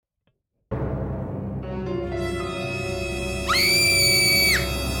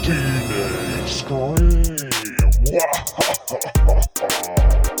Scream!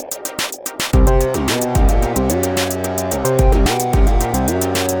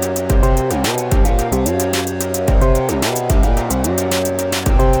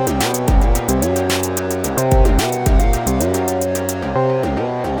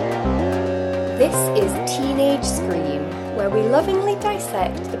 This is Teenage Scream, where we lovingly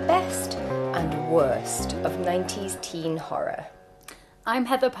dissect the best and worst of 90s teen horror. I'm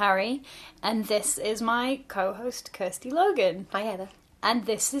Heather Parry, and this is my co-host Kirsty Logan. Hi, Heather. And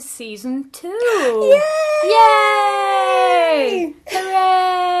this is season 2. Yay! Yay!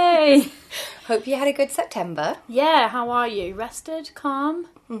 Hooray! Hope you had a good September. Yeah, how are you? Rested? Calm?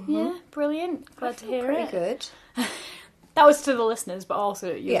 Yeah, brilliant. Glad to hear Pretty it. good. That was to the listeners, but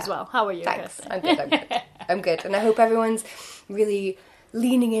also you Yeah. as well. How are you, Thanks. Kirsty? I'm good. I'm good. And I hope everyone's really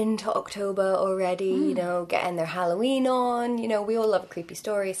leaning into October already, you know, getting their Halloween on. You know, we all love a creepy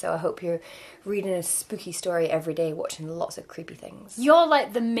story, so I hope you're reading a spooky story every day, watching lots of creepy things. You're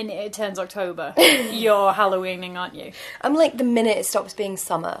like the minute it turns October, you're Halloweening, aren't you? I'm like the minute it stops being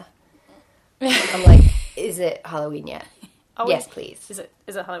summer. I'm like, is it Halloween yet? Are Yes, we? please. Is it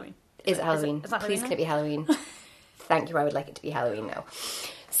Halloween? Is it Halloween? Is that Please, Halloween can it be Halloween? Thank you, I would like it to be Halloween now.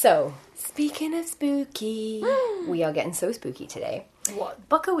 So, speaking of spooky, we are getting so spooky today. What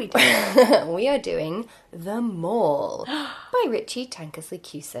book are we doing? We are doing The Mall by Richie Tankersley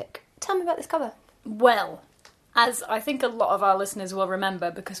Cusick. Tell me about this cover. Well, as I think a lot of our listeners will remember,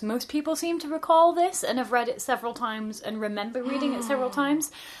 because most people seem to recall this and have read it several times and remember reading it several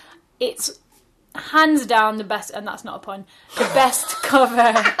times, it's hands down the best, and that's not a pun, the best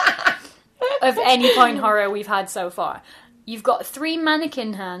cover of any point horror we've had so far. You've got 3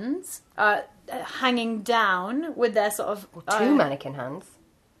 mannequin hands hanging down with their sort of... Two mannequin hands.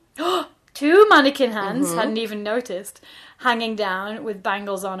 2 mannequin hands, hadn't even noticed, hanging down with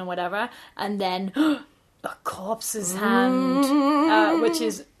bangles on and whatever, and then a corpse's hand, which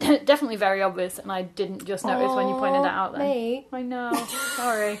is definitely very obvious, and I didn't just notice when you pointed that out then. Mate. I know,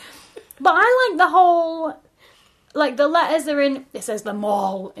 sorry. But I like the whole, like the letters are in, it says The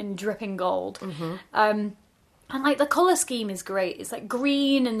Mall in dripping gold. And like the colour scheme is great. It's like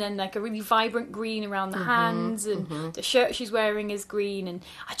green and then like a really vibrant green around the hands, and the shirt she's wearing is green, and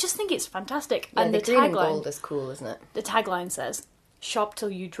I just think it's fantastic. Yeah, and the green and tagline, gold is cool, isn't it? the tagline says, "Shop till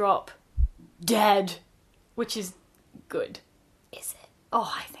you drop dead," which is good. Is it?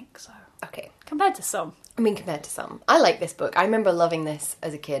 Oh, I think so. Okay. Compared to some. I mean, compared to some. I like this book. I remember loving this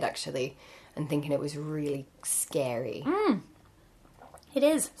as a kid, actually, and thinking it was really scary. It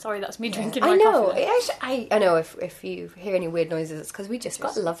is. Sorry, that's me drinking my I know. coffee. I know if you hear any weird noises, it's because we just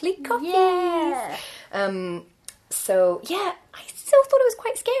got lovely coffee. Yeah. So, yeah, I still thought it was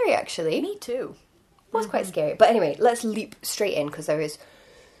quite scary, actually. Me too. It was quite scary. But anyway, let's leap straight in, because there is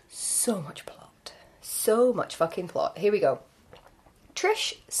so much plot. So much fucking plot. Here we go.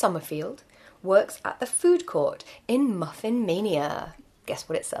 Trish Summerfield works at the food court in Muffin Mania. Guess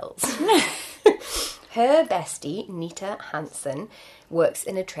what it sells? Her bestie, Nita Hansen, works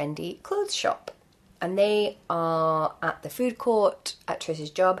in a trendy clothes shop. And they are at the food court at Trish's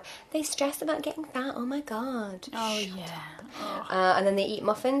job. They stress about getting fat. Oh my god. Oh, yeah. And then they eat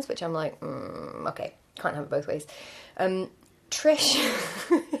muffins, which I'm like, okay, can't have it both ways. Trish,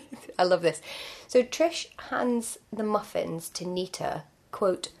 I love this. So Trish hands the muffins to Nita,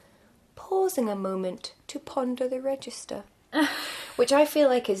 quote, pausing a moment to ponder the register. Which I feel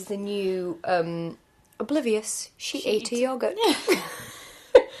like is the new Oblivious, she ate a yoghurt.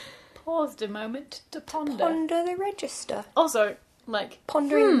 Paused a moment to ponder. Ponder the register. Also, like,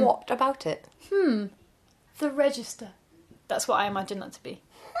 Pondering what about it? the register. That's what I imagine that to be.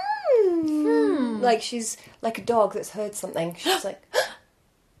 Like she's like a dog that's heard something. She's like,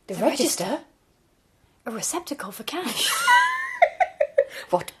 the register? A receptacle for cash.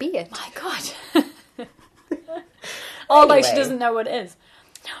 What be it? My God. Oh, like she Anyway. doesn't know what it is.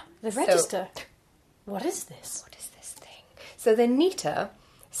 The register. What is this? What is this thing? So then Nita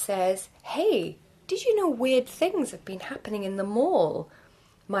says, hey, did you know weird things have been happening in the mall?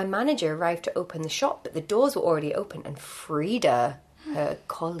 My manager arrived to open the shop, but the doors were already open, and Frida, her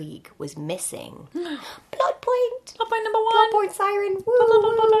colleague, was missing. Plot point! Plot point number 1. Plot point siren! Woo! Plot, plot,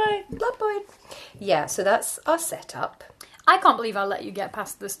 plot, plot. Plot point! Yeah, so that's our setup. I can't believe I'll let you get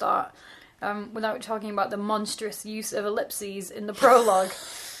past the start without talking about the monstrous use of ellipses in the prologue.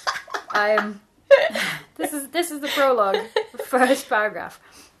 This is the prologue, first paragraph.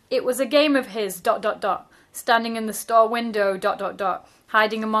 It was a game of his, ... standing in the store window, ...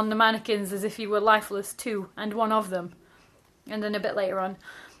 hiding among the mannequins as if he were lifeless too, and one of them. And then a bit later on,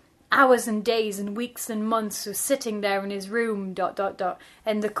 hours and days and weeks and months of sitting there in his room, ...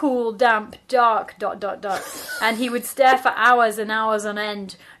 in the cool, damp, dark, ... and he would stare for hours and hours on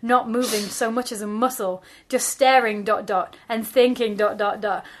end, not moving so much as a muscle, just staring ... and thinking ...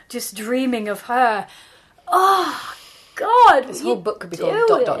 just dreaming of her. Oh, God! This whole book could be called ...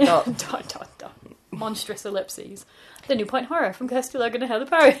 Monstrous ellipses. The New Point Horror from Kirsty Logan and Heather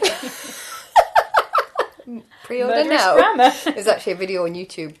Parry. Pre-order Murderous now. grammar. There's actually a video on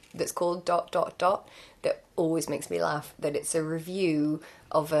YouTube that's called ... that always makes me laugh. That it's a review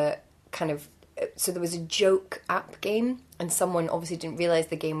of a kind of... So there was a joke app game, and someone obviously didn't realise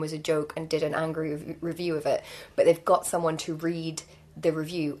the game was a joke and did an angry review of it. But they've got someone to read the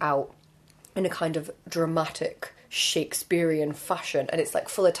review out in a kind of dramatic Shakespearean fashion, and it's like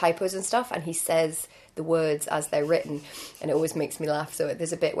full of typos and stuff, and he says the words as they're written, and it always makes me laugh. So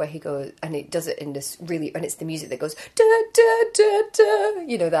there's a bit where he goes, and it does it in this really, and it's the music that goes da da da da,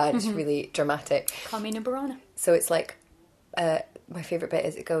 you know that, and it's really dramatic. Carmina Burana. So it's like, my favourite bit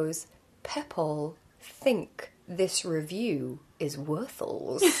is it goes, "People think this review is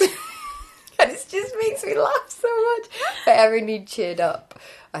worthals." And it just makes me laugh so much. If I ever need cheered up,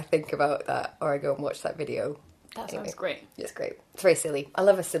 I think about that, or I go and watch that video. That sounds great. It's great. It's very silly. I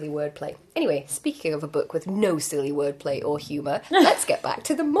love a silly wordplay. Anyway, speaking of a book with no silly wordplay or humour, let's get back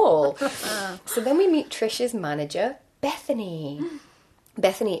to the mall. So then we meet Trish's manager, Bethany.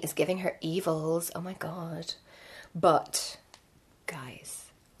 Bethany is giving her evils. Oh my God. But, guys,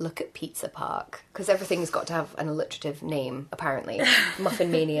 look at Pizza Park. Because everything's got to have an alliterative name, apparently.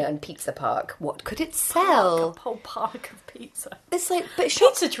 Muffin Mania and Pizza Park. What could it sell? A whole park of pizza. It's like, but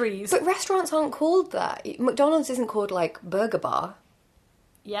Pizza trees. But restaurants aren't called that. McDonald's isn't called like Burger Bar.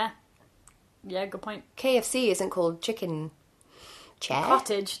 Yeah. Yeah, good point. KFC isn't called Chicken Chair.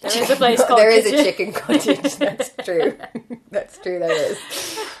 Cottage. There is a place called There is Kitchen. a Chicken Cottage. That's true. That's true. There is.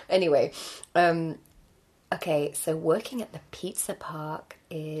 Anyway, okay. So working at the Pizza Park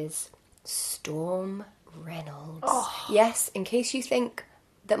is Storm Reynolds. Oh. Yes, in case you think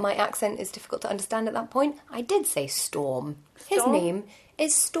that my accent is difficult to understand at that point, I did say Storm. His Storm? name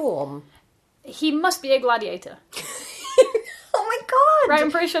is Storm. He must be a gladiator. Oh my God! Right,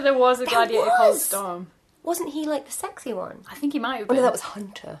 I'm pretty sure there was a gladiator called was. Storm. Wasn't he like the sexy one? I think he might have Oh been. no, that was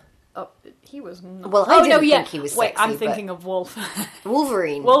Hunter. Oh, he was not. Well, I didn't yeah. think he was Wait, sexy, I'm thinking of Wolf.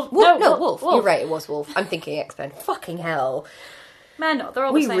 Wolverine. Wolf- Wolf. no, No, Wolf. Wolf. You're right, it was Wolf. I'm thinking X-Men. Fucking hell. Man, no, they're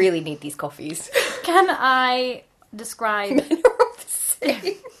all We the same. really need these coffees. Can I describe... Men are all the same.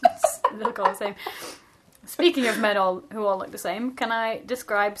 They look all the same. Speaking of men who all look the same, can I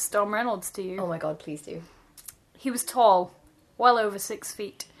describe Storm Reynolds to you? Oh my God, please do. He was tall, well over 6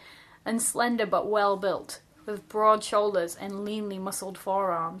 feet, and slender but well built, with broad shoulders and leanly muscled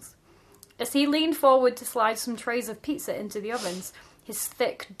forearms. As he leaned forward to slide some trays of pizza into the ovens, his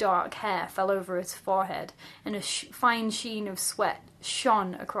thick, dark hair fell over his forehead, and a fine sheen of sweat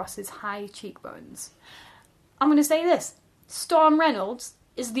shone across his high cheekbones. I'm going to say this. Storm Reynolds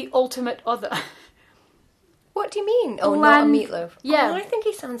is the ultimate other. What do you mean? Oh, Bland- not a meatloaf. Yeah. Oh, I think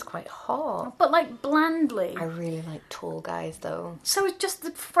he sounds quite hot. But, like, blandly. I really like tall guys, though. So it's just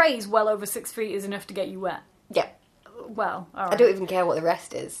the phrase well over 6 feet is enough to get you wet. Yeah. Well, alright. I don't even care what the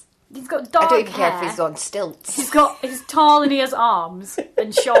rest is. He's got dark I don't even hair. care if he's on stilts. He's tall and he has arms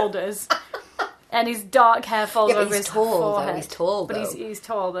and shoulders. And his dark hair falls Yeah, but over he's his tall, though. forehead. He's tall, But though. he's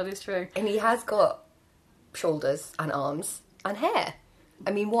tall, that is true. And he has got shoulders and arms and hair.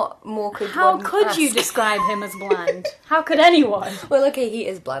 I mean, what more could How one could ask? you describe him as bland? How could anyone? Well, okay, he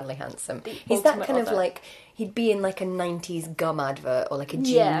is blandly handsome. He's that ultimate kind of other. like, he'd be in like a 90s gum advert or like a jeans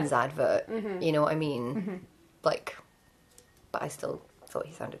Yeah. advert. You know what I mean? Like, but I still thought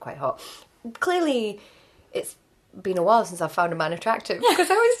he sounded quite hot. Clearly, it's been a while since I found a man attractive because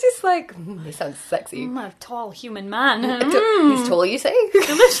I was just like, he sounds sexy. A tall human man. He's tall, you say?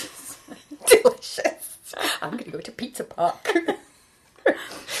 Delicious. Delicious. I'm going to go to Pizza Park.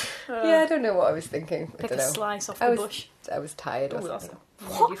 Yeah, I don't know what I was thinking. I Pick don't a know. slice off I the was, bush. I was tired or Ooh, that's something. a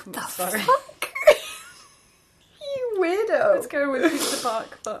What different the story. fuck? You weirdo. Let's go with Pizza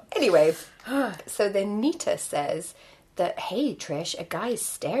Park. But Anyway, so then Nita says that, hey, Trish, a guy is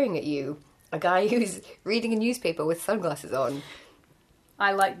staring at you. A guy who's reading a newspaper with sunglasses on.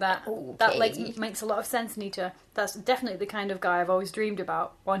 I like that. That Okay. makes a lot of sense, Nita. That's definitely the kind of guy I've always dreamed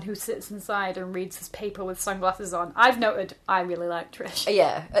about. One who sits inside and reads his paper with sunglasses on. I've noted I really like Trish.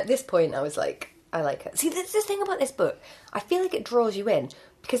 Yeah, at this point I was like, I like her. See, this thing about this book. I feel like it draws you in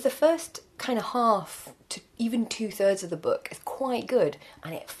because the first kind of half to even 2/3 of the book is quite good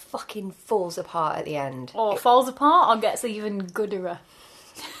and it fucking falls apart at the end. Or falls apart or gets even gooder.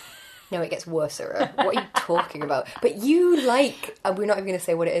 No, it gets worser. What are you talking about? But you like, and we're not even going to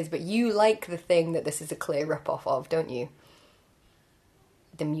say what it is, but you like the thing that this is a clear rip-off of, don't you?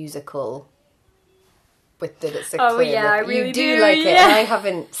 The musical with that it's a clear yeah, I rip. really You do, like it, yeah. and I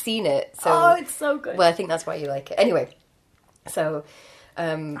haven't seen it, so... Oh, it's so good. Well, I think that's why you like it. Anyway, so...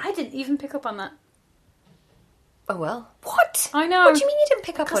 I didn't even pick up on that. Oh, well. What? I know. What do you mean you didn't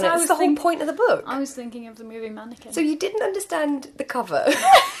pick up 'Cause on it? I It's was the whole think- point of the book. I was thinking of the movie Mannequin. So you didn't understand the cover.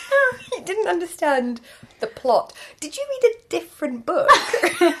 You didn't understand the plot. Did you read a different book?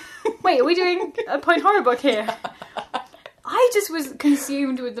 Wait, are we doing a point horror book here? I just was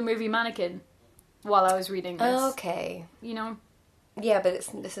consumed with the movie Mannequin while I was reading this. Okay. You know? Yeah, but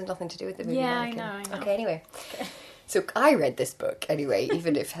this has nothing to do with the movie. Yeah, I Mannequin. know. Okay, anyway. So I read this book anyway,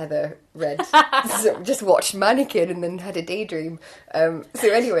 even if Heather just watched Mannequin and then had a daydream. So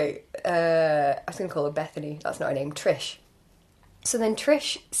anyway, I was going to call her Bethany. That's not her name. Trish. So then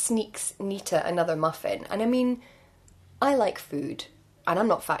Trish sneaks Nita another muffin. And I mean, I like food. And I'm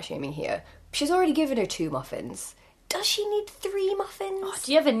not fat shaming here. She's already given her 2 muffins. Does she need 3 muffins? Oh,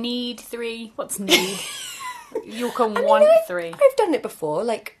 do you ever need 3? What's need? You can I mean, want 3. I've done it before.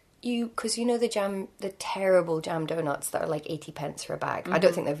 Like, because you know the terrible jam donuts that are like 80 pence for a bag. I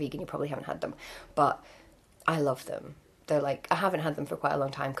don't think they're vegan, you probably haven't had them. But I love them. They're like, I haven't had them for quite a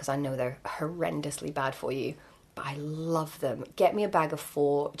long time because I know they're horrendously bad for you. But I love them. Get me a bag of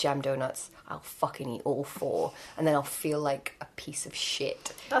 4 jam donuts. I'll fucking eat all 4. And then I'll feel like a piece of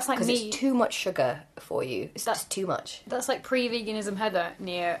shit. That's like me. Because it's too much sugar for you. It's just too much. That's like pre-veganism Heather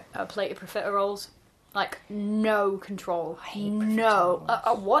near a plate of profiteroles. Like, no control. I hate no.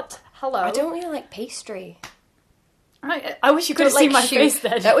 What? Hello? I don't really like pastry. I wish you could have seen my face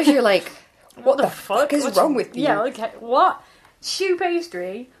then. That was your like, what the fuck is What's wrong with you? Yeah, okay. What? Choux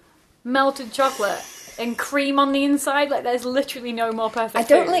pastry, melted chocolate, and cream on the inside? Like, there's literally no more perfect I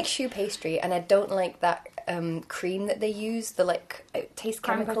don't food. like choux pastry, and I don't like that cream that they use. The like, it tastes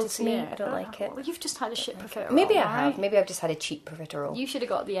chemical to me. I don't like it. Well, you've just had a shit profiterole. Maybe I right? have. Maybe I've just had a cheap profiterole. You should have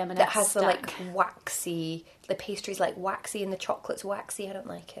got the M&S that has the stack. like waxy. The pastry's like waxy, and the chocolate's waxy. I don't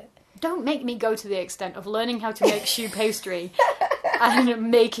like it. Don't make me go to the extent of learning how to make choux pastry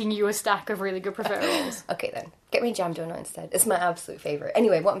and making you a stack of really good profiteroles. Okay then, get me a jam donut instead. It's my absolute favourite.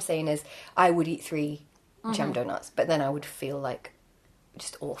 Anyway, what I'm saying is, I would eat 3 jam donuts, but then I would feel like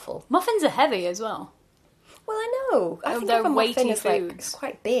just awful. Muffins are heavy as well. Well, I know. I think they're if a muffin weighty is like foods. it's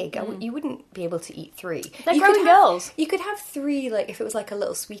quite big. You wouldn't be able to eat 3. They're You growing could have- girls. You could have 3, like if it was like a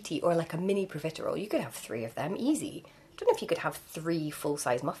little sweetie or like a mini profiterole. You could have 3 of them easy. I don't know if you could have 3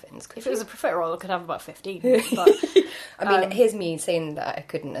 full-size muffins. If it was a profiterole, I could have about 15. But, I mean, here's me saying that I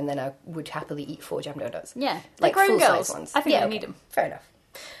couldn't, and then I would happily eat 4 jam donuts. yeah, they're like growing full-size girls. ones. I think yeah, I need them. Fair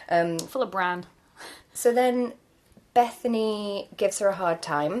enough. Full of bran. So then Bethany gives her a hard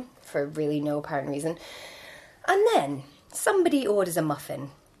time for really no apparent reason. And then somebody orders a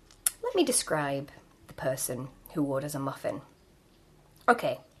muffin. Let me describe the person who orders a muffin.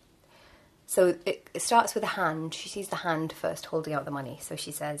 Okay. So it starts with a hand. She sees the hand first holding out the money. So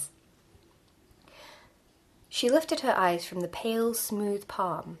she says, she lifted her eyes from the pale, smooth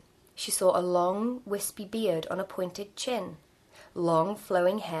palm. She saw a long, wispy beard on a pointed chin. Long,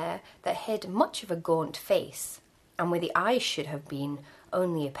 flowing hair that hid much of a gaunt face. And where the eyes should have been,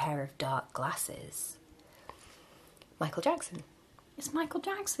 only a pair of dark glasses. Michael Jackson. It's Michael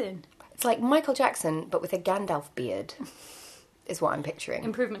Jackson. It's like Michael Jackson, but with a Gandalf beard, is what I'm picturing.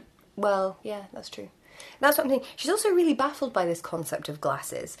 Improvement. Well, yeah, that's true. That's what I'm thinking. She's also really baffled by this concept of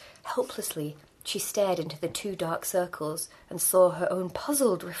glasses. Helplessly, she stared into the 2 dark circles and saw her own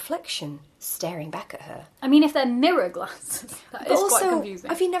puzzled reflection staring back at her. I mean, if they're mirror glasses, that But is also, quite confusing.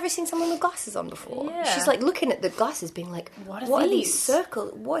 have you never seen someone with glasses on before? Yeah. She's like looking at the glasses being like, What are are these these?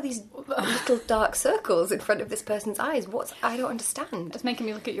 circles? What are these little dark circles in front of this person's eyes? I don't understand. It's making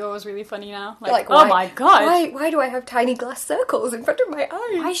me look at yours really funny now. Like, Like, oh why- my god. Why do I have tiny glass circles in front of my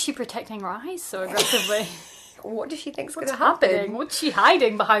eyes? Why is she protecting her eyes so aggressively? What does she think's going What's to happen? happening? What's she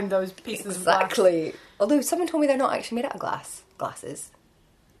hiding behind those pieces of glass? Exactly. Although someone told me they're not actually made out of glasses.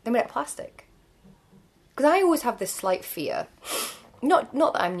 They're made out of plastic. Because I always have this slight fear. Not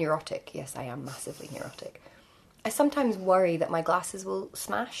that I'm neurotic. Yes, I am massively neurotic. I sometimes worry that my glasses will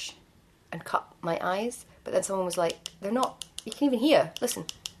smash and cut my eyes. But then someone was like, they're not. You can even hear. Listen.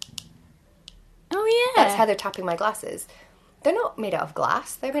 Oh yeah. That's Heather tapping my glasses. They're not made out of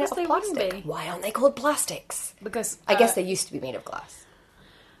glass. They're made out Because of they wouldn't plastic. be. Why aren't they called plastics? Because I guess they used to be made of glass.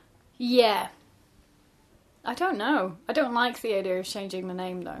 Yeah. I don't know. I don't like the idea of changing the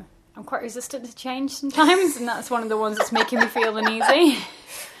name though. I'm quite resistant to change sometimes, and that's one of the ones that's making me feel uneasy.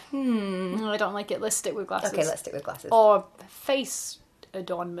 I don't like it. Let's stick with glasses. Okay, let's stick with glasses. Or face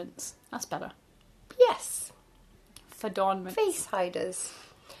adornments. That's better. Yes. Fadornments. Face hiders.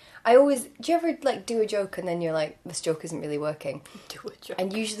 Do you ever like do a joke and then you're like, this joke isn't really working? Do a joke.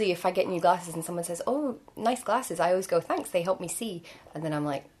 And usually if I get new glasses and someone says, oh, nice glasses, I always go, thanks, they help me see. And then I'm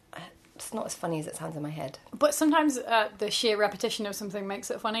like, it's not as funny as it sounds in my head. But sometimes the sheer repetition of something makes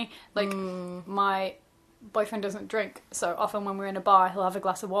it funny. Like, my boyfriend doesn't drink, so often when we're in a bar, he'll have a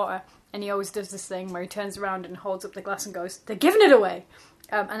glass of water, and he always does this thing where he turns around and holds up the glass and goes, they're giving it away!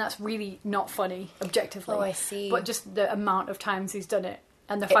 And that's really not funny, objectively. Oh, I see. But just the amount of times he's done it.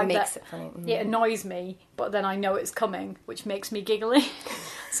 And the It fact makes that it funny. it annoys me, but then I know it's coming, which makes me giggly.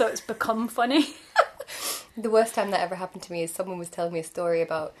 So it's become funny. The worst time that ever happened to me is someone was telling me a story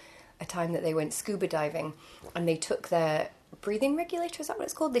about a time that they went scuba diving and they took their breathing regulator, is that what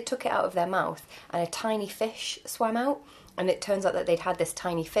it's called? They took it out of their mouth and a tiny fish swam out, and it turns out that they'd had this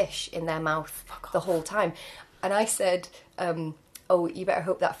tiny fish in their mouth the whole time. And I said, oh, you better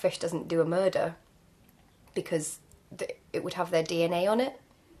hope that fish doesn't do a murder because it would have their DNA on it.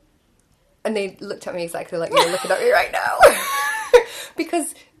 And they looked at me exactly like you're looking at me right now.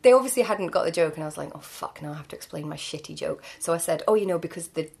 Because they obviously hadn't got the joke, and I was like, oh fuck, now I have to explain my shitty joke. So I said, oh, because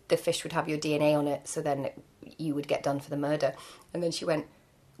the fish would have your DNA on it, so then you would get done for the murder. And then she went,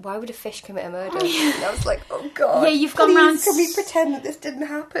 why would a fish commit a murder? And I was like, oh god, Yeah, you've gone round. Can we pretend that this didn't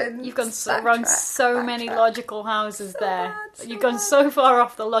happen? You've gone around so many logical houses there. You've gone so far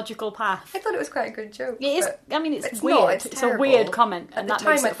off the logical path. I thought it was quite a good joke. It is. I mean, it's weird. not, it's a terrible. weird comment, and At that the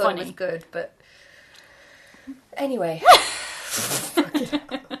makes time it I thought funny. it was good, but anyway.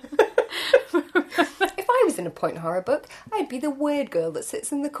 If I was in a point horror book, I'd be the weird girl that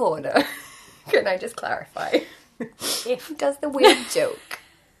sits in the corner. Can I just clarify? If does the weird joke.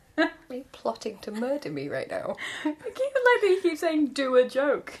 Are you plotting to murder me right now? I keep like that you keep saying "do a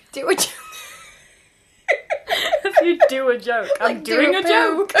joke." Do a joke. If you do a joke, I'm Like, doing do a boo.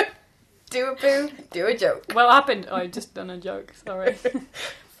 joke. Do a boo. Do a joke. What happened? Oh, I just done a joke. Sorry. Sorry,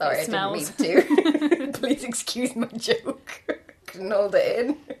 It I didn't smells. mean to. Please excuse my joke. Couldn't hold it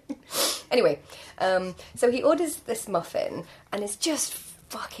in. Anyway, so he orders this muffin, and it's just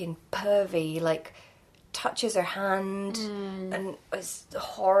fucking pervy. Like, touches her hand, and it's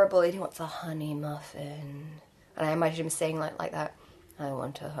horrible. And he wants a honey muffin, and I imagine him saying like that. I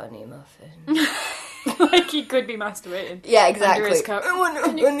want a honey muffin. Like he could be masturbating. Yeah, exactly. Under his coat. I want a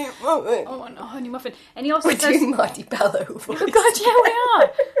honey muffin. I want a honey muffin. And he also We're says... doing Marty Bello voice. Oh god, yeah, we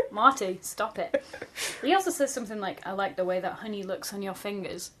are! Marty, stop it. He also says something like, I like the way that honey looks on your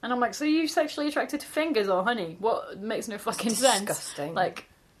fingers. And I'm like, so you sexually attracted to fingers or honey? What makes no fucking sense? Disgusting. Like,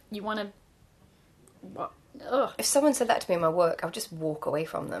 you want to... What? Ugh. If someone said that to me in my work, I would just walk away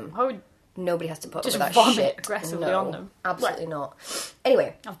from them. I would... Nobody has to put Just up with that vomit shit. aggressively No, on them. Absolutely not.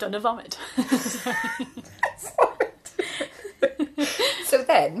 Anyway. I've done a vomit. So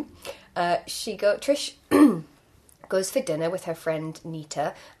then, Trish goes for dinner with her friend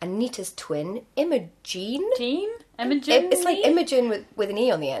Nita, and Nita's twin, Imogen? Jean? Imogen? It's like Imogen with an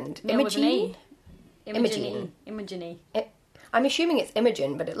E on the end. No, with an E. Imogen. Imogen. I'm assuming it's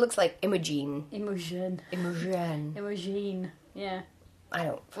Imogen, but it looks like Imogen. Imogen. Imogen. Imogen. Yeah. I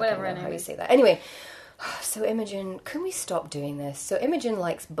don't Whatever, know how you anyway. say that. Anyway, so Imogen, can we stop doing this? So Imogen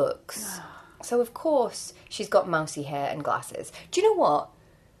likes books. So of course she's got mousy hair and glasses. Do you know what?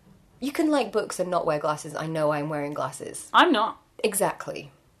 You can like books and not wear glasses. I know I'm wearing glasses. I'm not.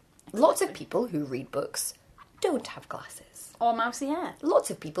 Exactly. Lots of people who read books don't have glasses. Or mousy hair. Lots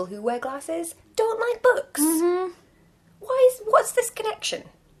of people who wear glasses don't like books. Mm-hmm. What's this connection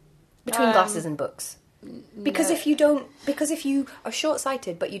between glasses and books? Because no. if you are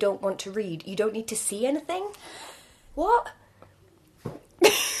short-sighted but you don't want to read, you don't need to see anything? What?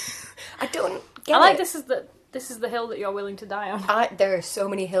 I don't get I like it. this is the hill that you're willing to die on. There are so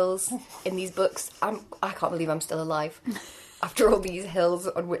many hills in these books. I can't believe I'm still alive after all these hills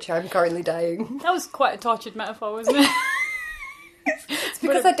on which I'm currently dying. That was quite a tortured metaphor, wasn't it? It's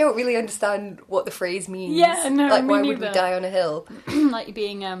because I don't really understand what the phrase means. Yeah, no, like, me why would we neither. die on a hill? Like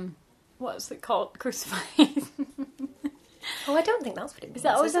being what's it called? Crucified. Oh, I don't think that's what it means. Is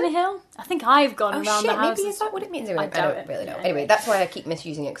that always is on it? a hill? I think I've gone Oh around shit, the houses. maybe is that what it means? Anyway, I doubt don't it. really know. Yeah, Anyway, that's why I keep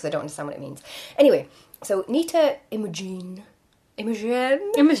misusing it, because I don't understand what it means. Anyway, so Nita Imogen.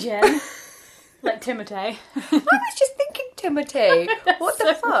 Imogen. Like Timotei. I was just thinking Timotei. What the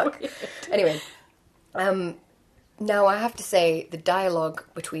so fuck? weird. Anyway, now I have to say the dialogue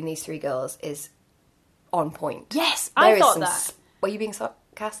between these three girls is on point. Yes, There I is thought some that. Were you being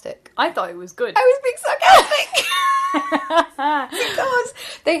sarcastic? I thought it was good. I was being sarcastic! Because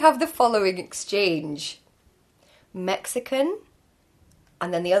they have the following exchange. Mexican,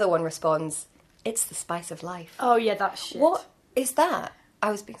 and then the other one responds, it's the spice of life. Oh yeah, that shit. What is that?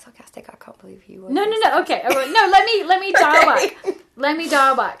 I was being sarcastic. I can't believe you were. No. Okay. All right. No. Let me dial back. Let me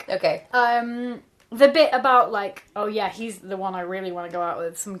dial back. Okay. The bit about like, oh yeah, he's the one I really want to go out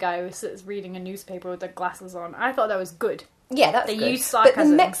with. Some guy who sits reading a newspaper with their glasses on. I thought that was good. Yeah, that's They good. use sarcasm. But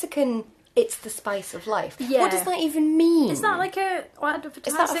the Mexican, it's the spice of life. Yeah. What does that even mean? Is that like a advertising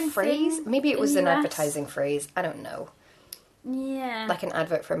Is that a phrase? thing Maybe it was in an US? advertising phrase. I don't know. Yeah. Like an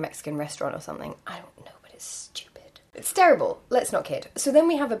advert for a Mexican restaurant or something. I don't know, but it's stupid. It's terrible. Let's not kid. So then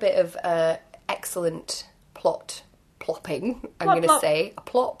we have a bit of excellent plopping, I'm going to Plop. say. A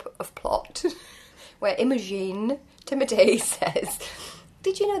plop of plot. Where Imogen Timotei says,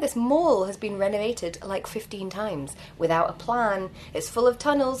 did you know this mall has been renovated like 15 times without a plan? It's full of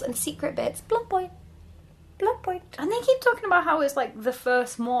tunnels and secret bits. Plot point. Plot point. And they keep talking about how it's like the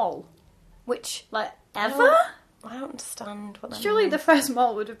first mall. Which, Like, ever? I don't understand what that Surely means. the first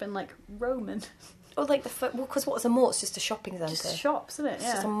mall would have been like Roman. Or like because what's a mall? It's just a shopping centre. Just shops, isn't it? It's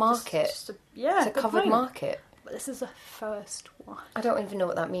just a market. It's a It's a covered market. But this is the first one. I don't even know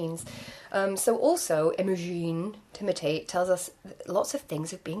what that means. So also, Imogen Timotei tells us that lots of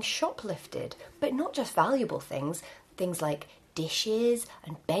things are being shoplifted, but not just valuable things. Things like dishes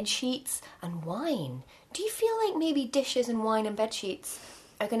and bed sheets and wine. Do you feel like maybe dishes and wine and bed sheets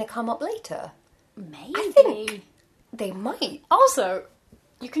are going to come up later? Maybe. I think they might. Also,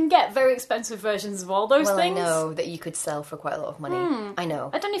 you can get very expensive versions of all those Well, things. I know that you could sell for quite a lot of money. I know.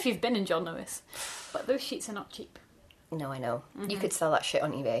 I don't know if you've been in John Lewis, but those sheets are not cheap. No, I know. You could sell that shit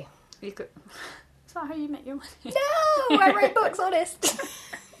on eBay. You could. Is that how you make your money? No, I write books, honest.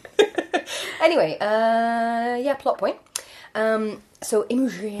 Anyway, plot point. So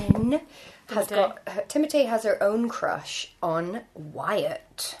Imogen has Timotei has her own crush on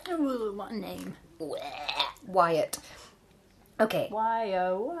Wyatt. Ooh, what a name. Wyatt. Okay. Why,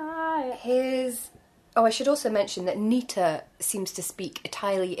 oh, why? I should also mention that Nita seems to speak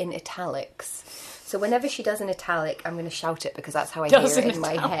entirely in italics. So whenever she does an italic, I'm going to shout it because that's how I hear it in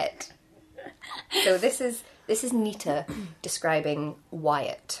my head. So this is Nita describing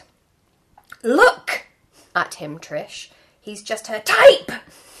Wyatt. Look at him, Trish. He's just her type.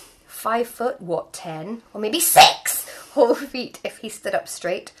 5 foot, 10? Or maybe 6 whole feet if he stood up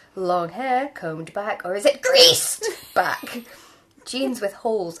straight. Long hair, combed back, or is it greased back? Jeans with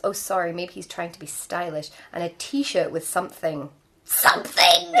holes. Oh, sorry, maybe he's trying to be stylish. And a t-shirt with something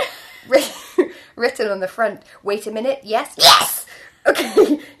written on the front. Wait a minute. Yes.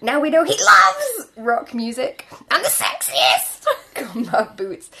 Okay, now we know he loves rock music and the sexiest combat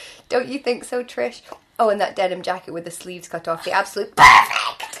boots. Don't you think so, Trish? Oh, and that denim jacket with the sleeves cut off. The absolute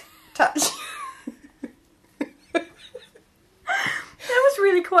perfect touch. That was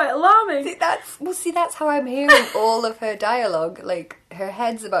really quite alarming. That's how I'm hearing all of her dialogue. Like, her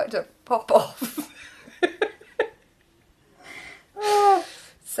head's about to pop off.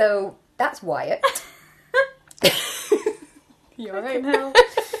 So, that's Wyatt. You alright now?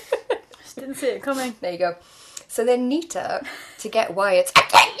 Just didn't see it coming. There you go. So then Nita, to get Wyatt's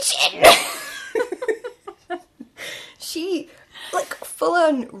attention, she full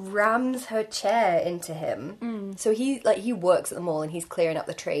on rams her chair into him. So he works at the mall and he's clearing up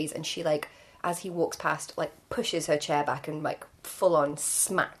the trays, and she as he walks past pushes her chair back and full on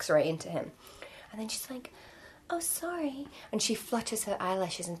smacks right into him. And then she's like, "Oh, sorry," and she flutters her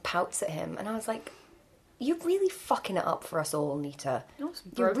eyelashes and pouts at him. And I was like, you're really fucking it up for us all, Nita.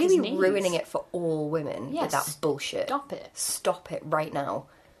 You're really ruining it for all women with that bullshit. Stop it. Stop it right now.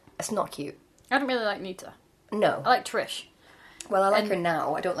 It's not cute. I don't really like Nita. No. I like Trish. Well, I like her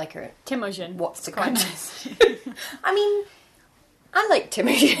now. I don't like her. Timogen. What's the quite crime? nice. I mean, I like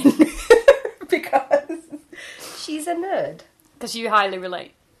Timogen because she's a nerd. Because you highly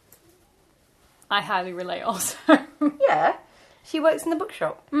relate. I highly relate also. Yeah. She works in the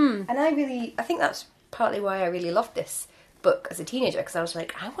bookshop. And I think that's partly why I really loved this book as a teenager, because I was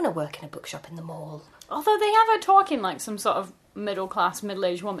like, I want to work in a bookshop in the mall. Although they have her talking like some sort of middle-class,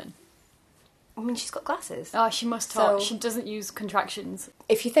 middle-aged woman. I mean, she's got glasses. Oh, she must talk. So- She doesn't use contractions.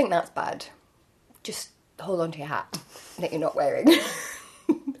 If you think that's bad, just hold on to your hat that you're not wearing.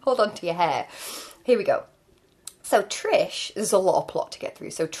 Hold on to your hair. Here we go. So Trish, there's a lot of plot to get through.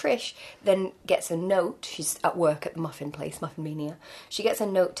 So Trish then gets a note. She's at work at the Muffin Place, Muffin Mania. She gets a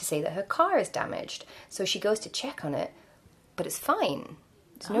note to say that her car is damaged. So she goes to check on it, but it's fine.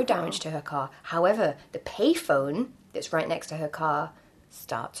 There's no damage to her car. However, the payphone that's right next to her car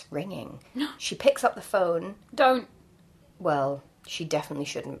starts ringing. She picks up the phone. Don't. Well, she definitely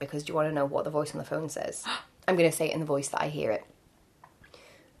shouldn't, because do you want to know what the voice on the phone says? I'm going to say it in the voice that I hear it.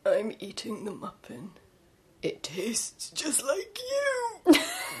 I'm eating the muffin. It tastes just like you.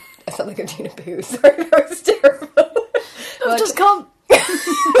 I sound like I'm doing a poo. Sorry, that was terrible. Just come.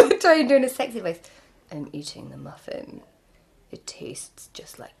 Trying doing a sexy voice. I'm eating the muffin. It tastes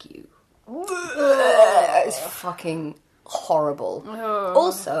just like you. It's fucking horrible.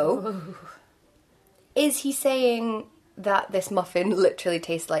 Also, is he saying that this muffin literally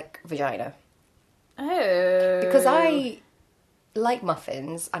tastes like vagina? Oh. Because I like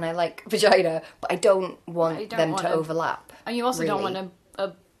muffins and I like vagina, but I don't want them to overlap. And you also don't really. want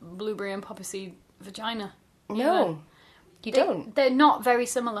a blueberry and poppy seed vagina. No, you don't. They're not very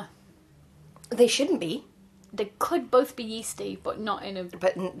similar. They shouldn't be. They could both be yeasty, but not in a...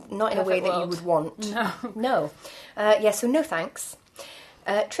 But not in a way that you would want. No. No. Yeah, so no thanks.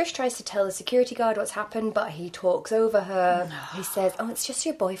 Trish tries to tell the security guard what's happened, but he talks over her. No. He says, oh, it's just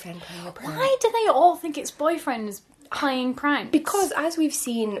your boyfriend playing a prank. Why do they all think it's boyfriends playing pranks? Because as we've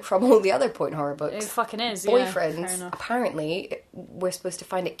seen from all the other point horror books... It fucking is, boyfriends, apparently, we're supposed to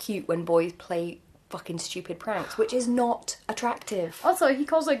find it cute when boys play fucking stupid pranks, which is not attractive. Also, he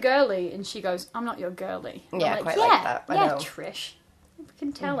calls her girly, and she goes, I'm not your girly. Yeah, I quite like that. I know. Trish. You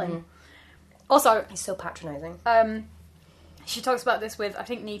can tell him. Also... He's so patronising. She talks about this with, I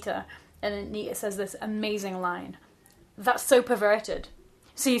think, Nita, and then Nita says this amazing line. That's so perverted.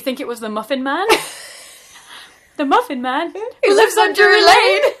 So you think it was the Muffin Man? The Muffin Man? Who lives on Drury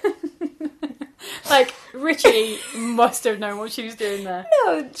Lane? Like, Richie must have known what she was doing there.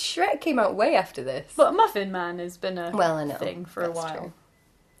 No, Shrek came out way after this. But Muffin Man has been a I know. thing for a while. True.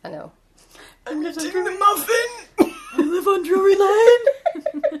 I know. I'm eating the muffin! I live on Drury Lane!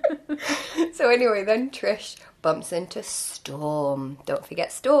 So anyway, then Trish bumps into Storm. Don't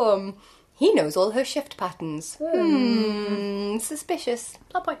forget Storm. He knows all her shift patterns. Suspicious.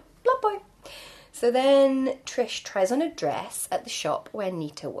 Plot point. Plot point. So then Trish tries on a dress at the shop where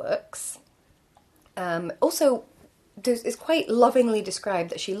Nita works. Also, it's quite lovingly described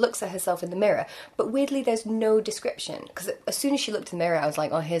that she looks at herself in the mirror, but weirdly there's no description. Because as soon as she looked in the mirror, I was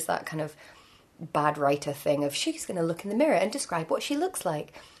like, oh, here's that kind of bad writer thing of she's going to look in the mirror and describe what she looks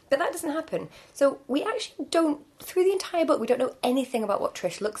like. But that doesn't happen. So we actually don't, through the entire book, we don't know anything about what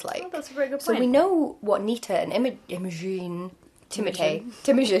Trish looks like. Oh, that's a very good point. So we know what Nita and Imogen,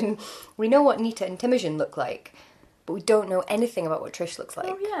 we know what Nita and Temujin look like, but we don't know anything about what Trish looks like.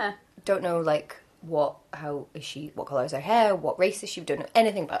 Oh, yeah. Don't know, like, what colour is her hair, what race is she, we don't know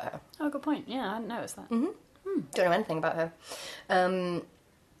anything about her. Oh, good point. Yeah, I hadn't noticed that. Don't know anything about her.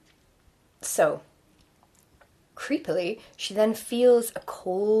 So, creepily, she then feels a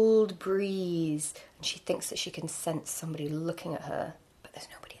cold breeze, and she thinks that she can sense somebody looking at her, but there's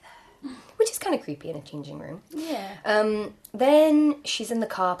nobody there. Which is kind of creepy in a changing room. Yeah. Then she's in the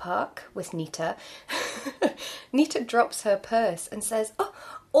car park with Nita. Nita drops her purse and says, oh,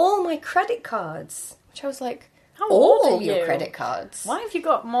 all my credit cards. Which I was like, how old all are your you? credit cards? Why have you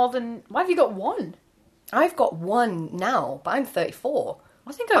got one? I've got one now, but I'm 34.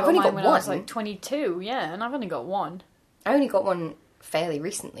 I think I've only got got mine when I was one. like 22, yeah, and I've only got one. I only got one fairly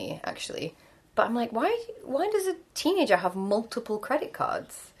recently, actually. But I'm like, why does a teenager have multiple credit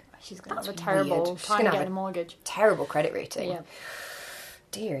cards? She's going to have a terrible time getting a mortgage. Terrible credit rating. Yeah.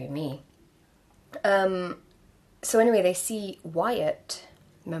 Dear me. So anyway, they see Wyatt.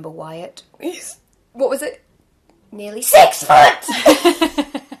 Remember Wyatt? He's, what was it? Nearly 6 foot!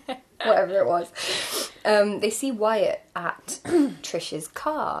 Whatever it was. They see Wyatt at Trish's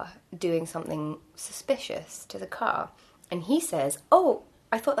car doing something suspicious to the car. And he says, oh,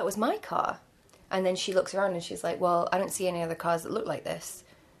 I thought that was my car. And then she looks around and she's like, well, I don't see any other cars that look like this.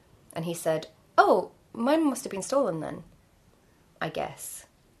 And he said, oh, mine must have been stolen then, I guess.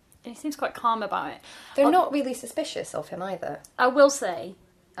 He seems quite calm about it. They're not really suspicious of him either. I will say,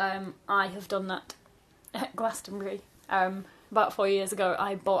 I have done that at Glastonbury. About 4 years ago,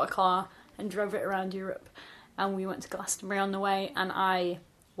 I bought a car and drove it around Europe. And we went to Glastonbury on the way. And I,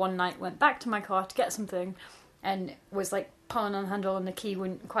 one night, went back to my car to get something and was like pulling on the handle and the key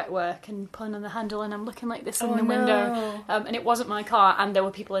wouldn't quite work and pulling on the handle and I'm looking like this in the window. And it wasn't my car and there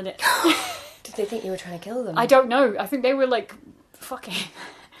were people in it. Did they think you were trying to kill them? I don't know. I think they were like, fucking...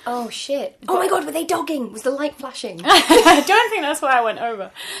 Oh shit. Oh my god, were they dogging? Was the light flashing? I don't think that's why I went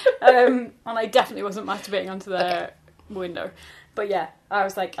over. And I definitely wasn't masturbating onto the window. But yeah, I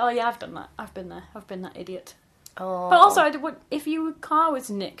was like, oh yeah, I've done that. I've been there. I've been that idiot. Oh. But also, if your car was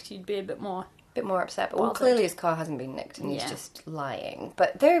nicked, you'd be a bit more upset. But well, clearly his car hasn't been nicked and he's just lying.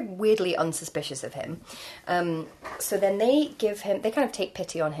 But they're weirdly unsuspicious of him. So then they kind of take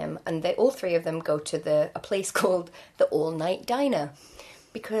pity on him and all three of them go to a place called the All Night Diner.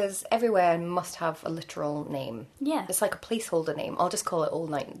 Because everywhere must have a literal name. Yeah. It's like a placeholder name. I'll just call it All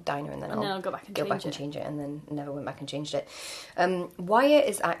Night Diner and then I'll go back and change it and then never went back and changed it. Wyatt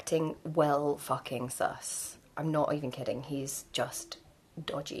is acting well fucking sus. I'm not even kidding. He's just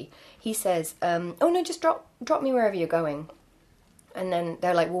dodgy. He says, oh no, just drop me wherever you're going. And then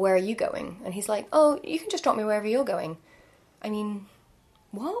they're like, well, where are you going? And he's like, oh, you can just drop me wherever you're going. I mean,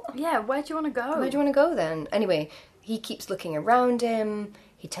 what? Yeah, where do you want to go? Where do you want to go then? Anyway, he keeps looking around him.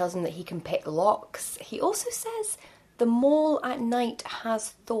 He tells him that he can pick locks. He also says the mall at night has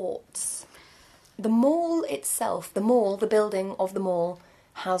thoughts. The mall itself, the building of the mall,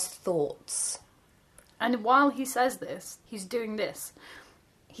 has thoughts. And while he says this, he's doing this.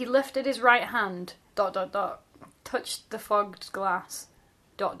 He lifted his right hand, ... touched the fogged glass, ...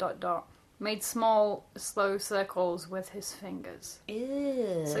 made small, slow circles with his fingers.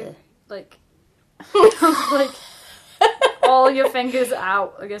 Ew. So, like, like, all your fingers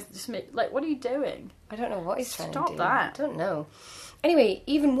out against, just make, like, what are you doing? I don't know what he's trying to do. Stop that. I don't know. Anyway,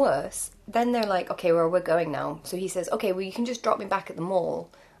 even worse, then they're like, okay, well, we're going now. So he says, okay, well, you can just drop me back at the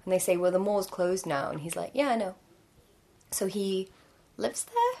mall. And they say, well, the mall's closed now. And he's like, yeah, I know. So he lives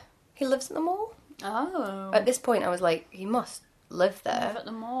there? He lives at the mall? Oh. At this point, I was like, he must live there. Live at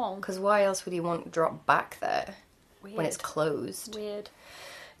the mall. Because why else would he want to drop back there Weird. when it's closed? Weird.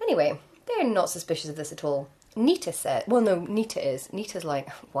 Anyway, they're not suspicious of this at all. Nita said, well, no, Nita is. Nita's like,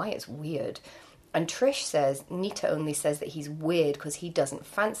 why, it's weird. And Trish says, Nita only says that he's weird because he doesn't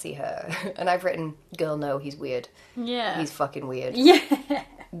fancy her. And I've written, girl, no, he's weird. Yeah. He's fucking weird. Yeah.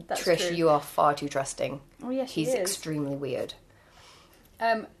 That's Trish, true. you are far too trusting. Oh, yeah, she He's is. extremely weird.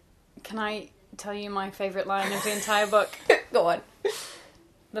 Can I tell you my favourite line of the entire book? Go on.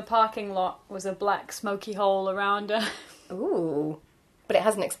 The parking lot was a black smoky hole around her. Ooh. But it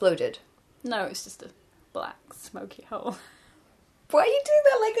hasn't exploded. No, it's just a black smoky hole. Why are you doing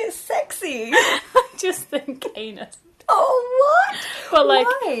that like it's sexy? I just think anus. Oh, what? But, like,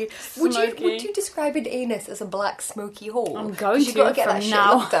 why? Would smoky. you describe an anus as a black smoky hole? I'm going 'Cause to you gotta get from that shit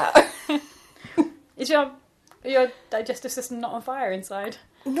now. looked at. Is your digestive system not on fire inside?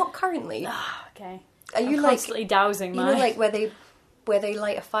 Not currently. Ah, okay. Are you I'm like constantly dousing you my... know like where they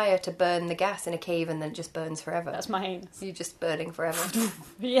light a fire to burn the gas in a cave and then it just burns forever? That's my anus. You're just burning forever.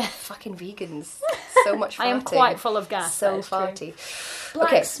 Yeah. Fucking vegans. So much farting. I am quite full of gas. So that is true. farty.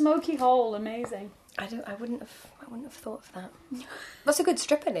 Black Okay. smoky hole, amazing. I wouldn't have thought of that. That's a good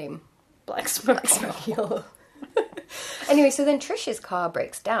stripper name. Black smoky hole. Anyway, so then Trish's car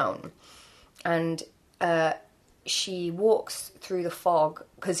breaks down and she walks through the fog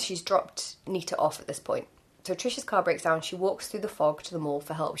because she's dropped Nita off at this point. So Trish's car breaks down, she walks through the fog to the mall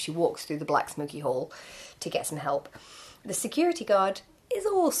for help. She walks through the black smoky hole to get some help. The security guard is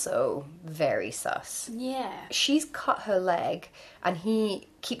also very sus. Yeah. She's cut her leg and he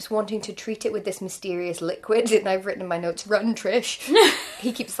keeps wanting to treat it with this mysterious liquid, and I've written in my notes, run Trish.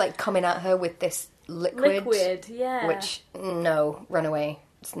 He keeps like coming at her with this liquid. Yeah. Which, no, run away.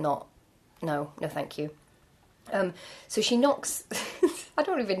 It's not, no thank you. So she knocks, I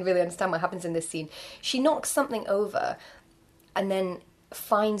don't even really understand what happens in this scene. She knocks something over and then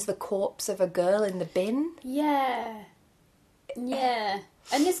finds the corpse of a girl in the bin. Yeah. Yeah.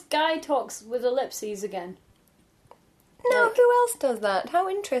 And this guy talks with ellipses again. No, Like- who else does that? How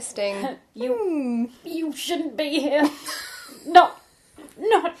interesting. You shouldn't be here. Not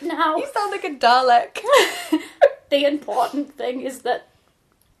now. You sound like a Dalek. The important thing is that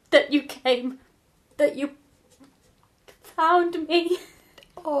you came, that you found me.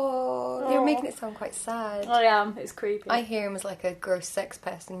 Oh, you're making it sound quite sad. I am. It's creepy. I hear him as like a gross sex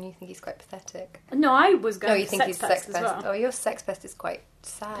pest, and you think he's quite pathetic. No, I was going. No, you think sex he's pest sex as pest. well. Oh, your sex pest is quite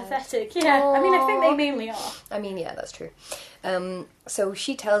sad. Pathetic. Yeah. I mean, I think they mainly are. I mean, yeah, that's true. So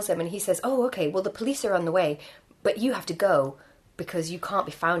she tells him, and he says, "Oh, okay. Well, the police are on the way, but you have to go because you can't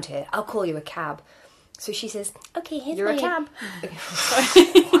be found here. I'll call you a cab." So she says, "Okay, here's You're my a cab.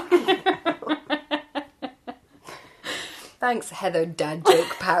 Thanks, Heather. Dad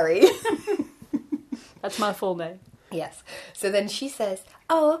joke Parry." That's my full name. Yes. So then she says,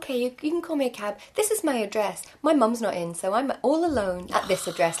 "Oh, okay, you can call me a cab. This is my address. My mum's not in, so I'm all alone at this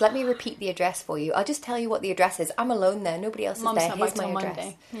address. Let me repeat the address for you. I'll just tell you what the address is. I'm alone there. Nobody else is Mum's there. not Here's back till my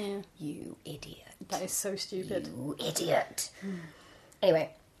address." Monday. Yeah. You idiot. That is so stupid. You idiot. Anyway,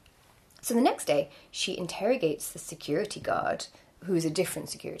 so the next day, she interrogates the security guard, who's a different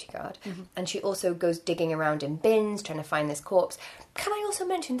security guard, and she also goes digging around in bins, trying to find this corpse. Can I also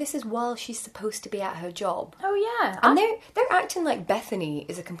mention, this is while she's supposed to be at her job. Oh yeah. And they're acting like Bethany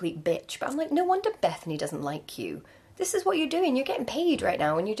is a complete bitch, but I'm like, no wonder Bethany doesn't like you. This is what you're doing. You're getting paid right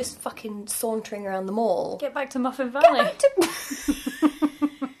now, and you're just fucking sauntering around the mall. Get back to Muffin Valley.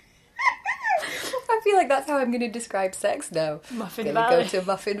 I feel like that's how I'm going to describe sex now. Muffin Gonna Valley. go to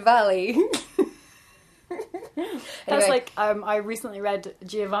Muffin Valley. That's Anyway. like I recently read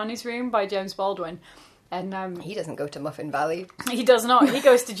Giovanni's Room by James Baldwin, And He doesn't go to Muffin Valley. he does not. He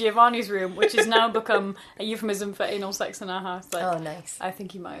goes to Giovanni's room, which has now become a euphemism for anal sex in our house. Like, Oh, nice. I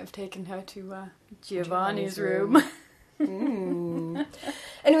think he might have taken her to Giovanni's room.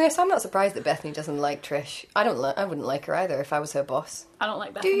 Anyway, so I'm not surprised that Bethany doesn't like Trish. I wouldn't like her either if I was her boss. I don't like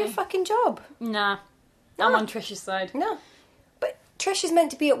Do Bethany. your fucking job. Nah. I'm on Trish's side. No. But Trish is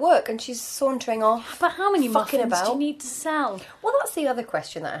meant to be at work and she's sauntering off. But how many Fucking muffins do about. you need to sell? Well, that's the other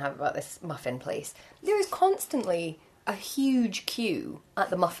question that I have about this muffin place. There is constantly a huge queue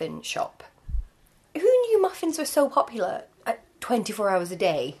at the muffin shop. Who knew muffins were so popular at 24 hours a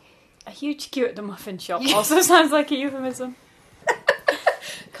day? A huge queue at the muffin shop also sounds like a euphemism.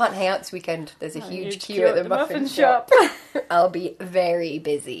 Can't hang out this weekend. There's a huge huge queue at the muffin shop. I'll be very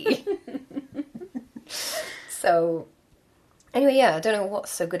busy. So, anyway, yeah, I don't know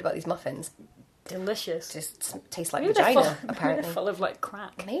what's so good about these muffins. Delicious. Just tastes like Maybe they're vagina, full, apparently. They're full of like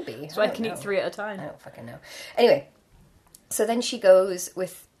crack. Maybe. So I don't can know. eat 3 at a time. I don't fucking know. Anyway, so then she goes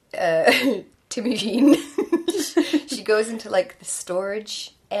with Timujin. She goes into like the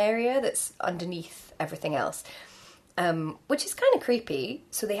storage area that's underneath everything else, which is kind of creepy.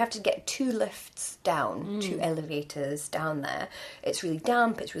 So they have to get 2 lifts down, 2 elevators down there. It's really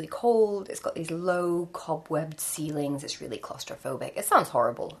damp, it's really cold, it's got these low cobwebbed ceilings, it's really claustrophobic. It sounds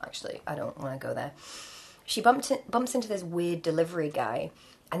horrible, actually. I don't want to go there. She bumps into this weird delivery guy,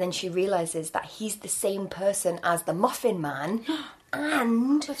 and then she realises that he's the same person as the Muffin Man,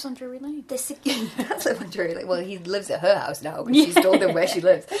 and Lives on Drury Lane. that's live on Drury Lane. Well, he lives at her house now, but she's told him where she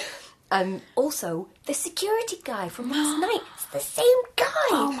lives. Also, the security guy from last night. It's the same guy.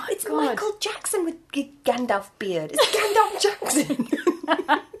 Oh my it's God. Michael Jackson with Gandalf beard. It's Gandalf Jackson.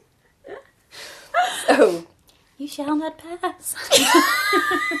 So, You shall not pass.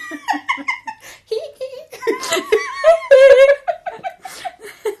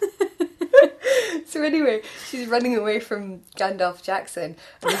 so anyway, she's running away from Gandalf Jackson,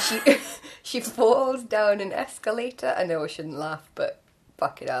 and she falls down an escalator. I know I shouldn't laugh, but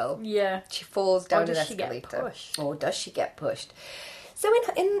fuck it hell. Yeah. She falls down an does she get escalator. pushed? Or does she get pushed? So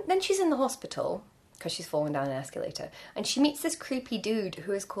then she's in the hospital because she's fallen down an escalator, and she meets this creepy dude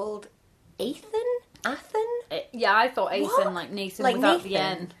who is called Athan. Yeah, I thought Ethan, What? like Nathan Like without the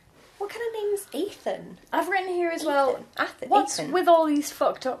Nathan? N. What kind of name's Ethan? I've written here as well. What's Ethan. with all these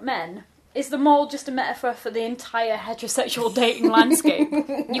fucked up men? Is the mall just a metaphor for the entire heterosexual dating landscape?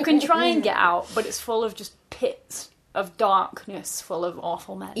 You can try and get out, but it's full of just pits of darkness, full of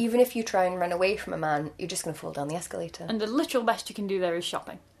awful men. Even if you try and run away from a man, you're just going to fall down the escalator. And the literal best you can do there is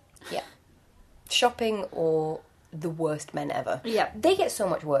shopping. Yeah. Shopping or the worst men ever. Yeah. They get so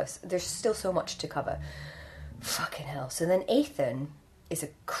much worse. There's still so much to cover. Fucking hell. So then Ethan is a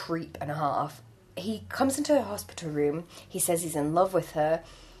creep and a half. He comes into her hospital room. He says he's in love with her.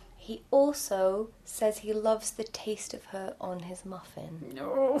 He also says he loves the taste of her on his muffin.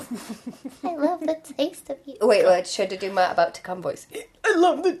 No. I love the taste of you. Oh, wait, should I do my about to come voice? I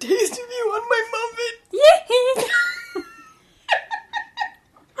love the taste of you on my muffin. Yeah.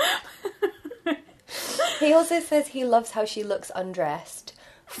 He also says he loves how she looks undressed.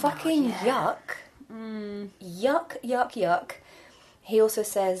 Fucking yuck. Yuck, yuck, yuck. He also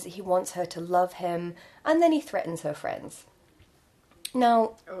says he wants her to love him, and then he threatens her friends.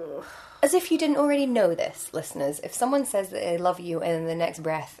 Now, as if you didn't already know this, listeners, if someone says that they love you and in the next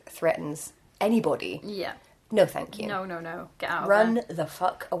breath threatens anybody, Yeah. no thank you. No. Get out of Run there. the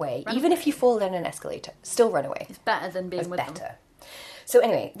fuck away. Run Even away. if you fall down an escalator, still run away. It's better than being It's with better. them. So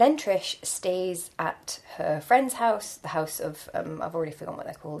anyway, then Trish stays at her friend's house, the house of, I've already forgotten what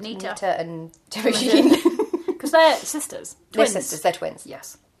they're called. Nita. And Timujin. Because they're sisters. They're Twins. sisters, they're twins.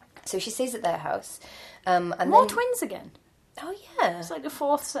 Yes. So she stays at their house. And More then, twins again. Oh yeah. It's like the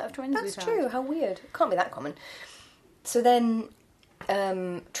 4th set of twins That's we've had. true. How weird. It can't be that common. So then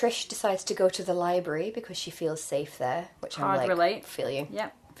Trish decides to go to the library because she feels safe there, which I'm Hard like, relate. feel you. Yeah.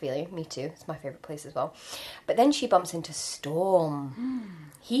 Feel you. Me too. It's my favourite place as well. But then she bumps into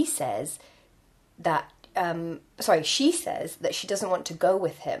Storm. He says that, she says that she doesn't want to go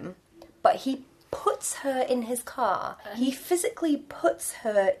with him, but he puts her in his car. He physically puts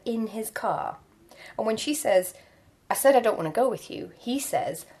her in his car. And when she says, I said I don't want to go with you, he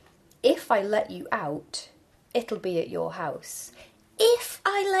says, if I let you out, it'll be at your house. If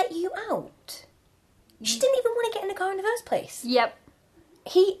I let you out. She didn't even want to get in the car in the first place. Yep.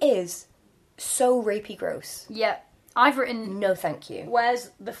 He is so rapey gross. Yep. I've written, No thank you.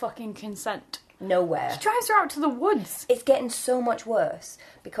 where's the fucking consent? Nowhere. He drives her out to the woods. It's getting so much worse.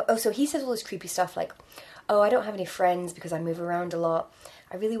 So he says all this creepy stuff like, oh, I don't have any friends because I move around a lot.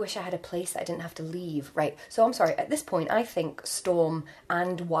 I really wish I had a place that I didn't have to leave. Right. So I'm sorry. At this point, I think Storm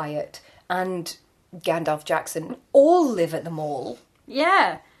and Wyatt and Gandalf, Jackson all live at the mall.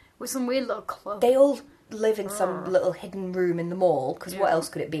 Yeah, with some weird little club. They all live in some little hidden room in the mall, because what else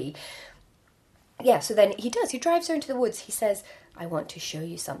could it be? Yeah, so then he does. He drives her into the woods. He says, I want to show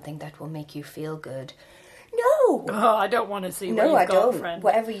you something that will make you feel good. No! Oh, I don't want to see No, what I you've got, don't. friend.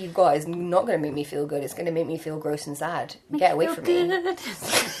 Whatever you've got is not going to make me feel good. It's going to make me feel gross and sad. Get away from me.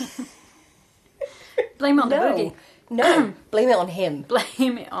 Blame it on the No. boogie. No. Blame it on him.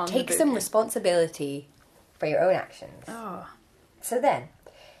 Blame it on Take the some boogie. responsibility for your own actions. Oh. So then,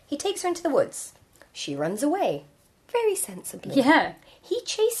 he takes her into the woods. She runs away. Very sensibly. Yeah. He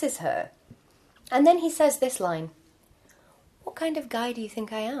chases her. And then he says this line. What kind of guy do you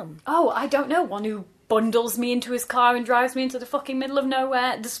think I am? Oh, I don't know. One who bundles me into his car and drives me into the fucking middle of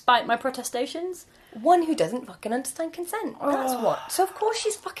nowhere despite my protestations? One who doesn't fucking understand consent. That's what. So of course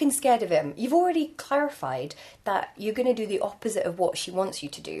she's fucking scared of him. You've already clarified that you're going to do the opposite of what she wants you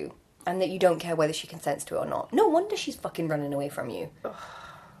to do. And that you don't care whether she consents to it or not. No wonder she's fucking running away from you.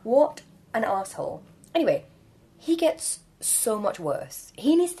 What an asshole. Anyway, he gets so much worse.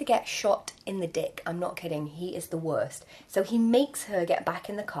 He needs to get shot in the dick. I'm not kidding. He is the worst. So he makes her get back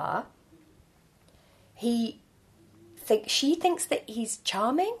in the car. She thinks that he's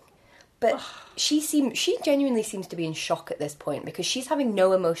charming, but she genuinely seems to be in shock at this point because she's having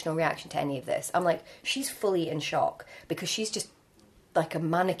no emotional reaction to any of this. I'm like, she's fully in shock because she's just like a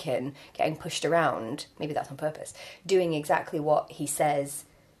mannequin getting pushed around, maybe that's on purpose, doing exactly what he says.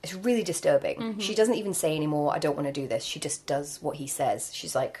 It's really disturbing. Mm-hmm. She doesn't even say anymore, I don't want to do this. She just does what he says.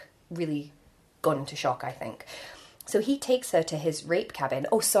 She's like really gone into shock, I think. So he takes her to his rape cabin.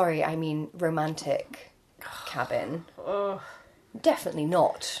 Oh, sorry, I mean romantic cabin. Definitely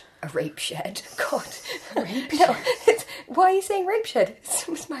not a rape shed. God. Rape No. Why are you saying rape shed?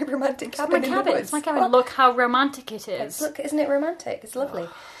 It's my romantic cabin in the woods. It's my cabin. Look how romantic it is. Look, isn't it romantic? It's lovely.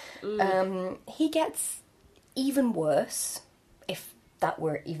 He gets even worse, if that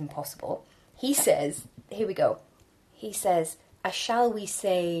were even possible. He says, here we go. He says, a shall we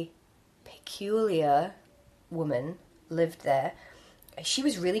say peculiar woman lived there. She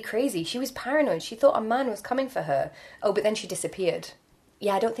was really crazy. She was paranoid. She thought a man was coming for her. Oh, but then she disappeared.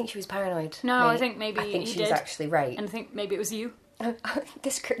 Yeah, I don't think she was paranoid. No, mate. I think maybe I think he she was did. actually right. And I think maybe it was you.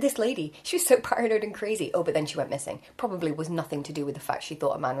 This lady, she was so paranoid and crazy. Oh, but then she went missing. Probably was nothing to do with the fact she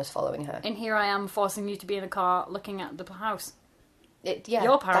thought a man was following her. And here I am forcing you to be in a car looking at the house. Yeah,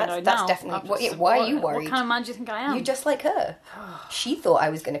 You're paranoid that's now. definitely... why are you worried? What kind of man do you think I am? You're just like her. She thought I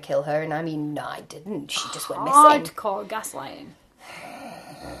was going to kill her, and I mean, no, I didn't. She just went missing. Hardcore gaslighting.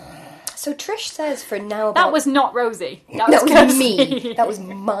 So Trish says for now... That was not Rosie. That was Kirsty. me. That was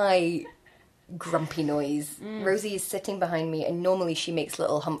my grumpy noise. Rosie is sitting behind me, and normally she makes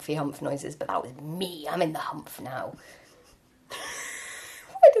little humphy humph noises, but that was me. I'm in the humph now.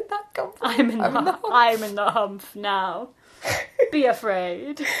 Where did that come from? I'm in the humph now. Be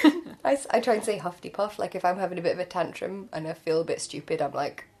afraid. I try and say huffy puff, like if I'm having a bit of a tantrum and I feel a bit stupid, I'm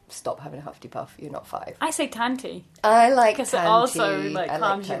like, stop having a huffy puff, you're not 5. I say tanty. I like Because tanty. it also I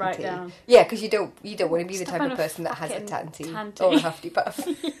calms you tanty. right down. Yeah, because you don't want to be the Stop type on of a person that has a fucking tanty tanty. or a huffy puff.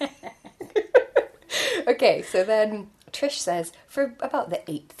 Okay, so then Trish says for about the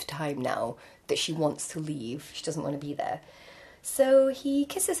 8th time now that she wants to leave. She doesn't want to be there. So he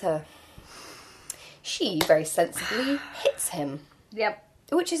kisses her. She very sensibly hits him. Yep.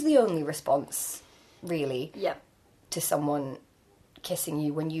 Which is the only response, really, Yep. to someone kissing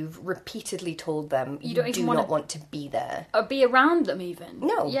you when you've repeatedly told them you don't even do wanna- not want to be there. Or be around them even.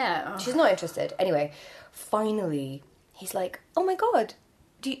 No. Yeah. She's not interested. Anyway, finally, he's like, oh my god,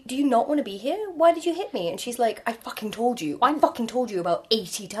 do you not want to be here? Why did you hit me? And she's like, I fucking told you. I fucking told you about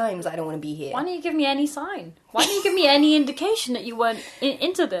 80 times I don't want to be here. Why don't you give me any sign? Why don't you give me any indication that you weren't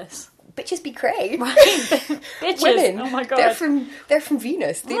into this? Bitches be cray. Right? Bitches. Women. Oh my god. They're from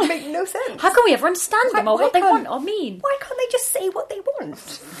Venus. They make no sense. How can we ever understand them or Why what they can't- want or mean? Why can't they just say what they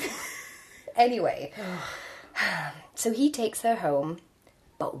want? Anyway, so he takes her home,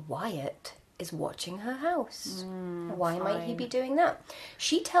 but Wyatt is watching her house. Why might he be doing that?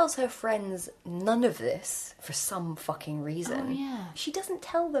 She tells her friends none of this for some fucking reason. Oh, yeah. She doesn't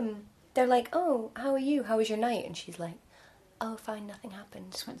tell them. They're like, oh, how are you? How was your night? And she's like, oh, fine, nothing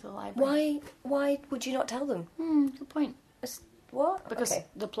happened. Just went to the library. Why would you not tell them? Good point. What? Because Okay.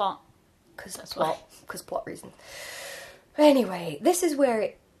 the plot. Because why. plot reasons. Anyway, this is where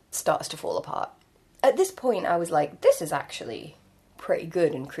it starts to fall apart. At this point, I was like, this is actually pretty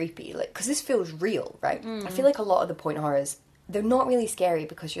good and creepy, like, because this feels real, right? I feel like a lot of the point horrors, they're not really scary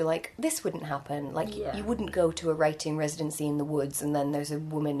because you're like, this wouldn't happen. Like, Yeah. you wouldn't go to a writing residency in the woods and then there's a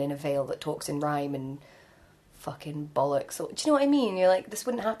woman in a veil that talks in rhyme and fucking bollocks. Or, do you know what I mean? You're like, this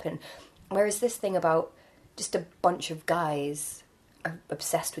wouldn't happen. Whereas this thing about just a bunch of guys are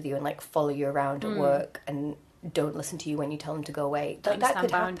obsessed with you and like follow you around at work and don't listen to you when you tell them to go away. That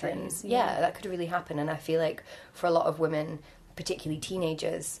could happen. Boundaries. Yeah, that could really happen. And I feel like for a lot of women, particularly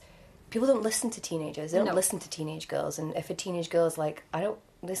teenagers, people don't listen to teenagers. They don't listen to teenage girls. And if a teenage girl's like,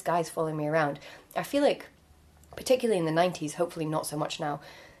 this guy's following me around, I feel like, particularly in the 90s, hopefully not so much now,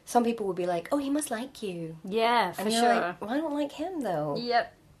 some people would be like, oh, he must like you. Yeah, for And you're sure. like, well, I don't like him, though.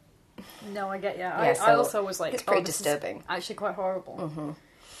 Yep. No, I get you. Yeah, I also was like, it's pretty this is disturbing. actually quite horrible. Mm-hmm.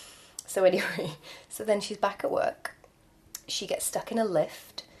 So anyway, so then she's back at work. She gets stuck in a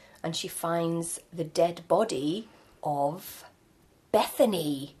lift and she finds the dead body of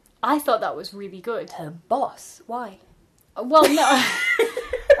Bethany, I thought that was really good. her boss. Why? Well, no.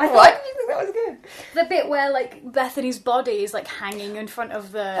 Why did you think that was good? The bit where, like, Bethany's body is, like, hanging in front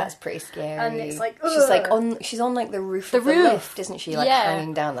of the... That's pretty scary. And it's like, she's like ugh. she's on like the roof of the roof. lift, isn't she? Like Yeah.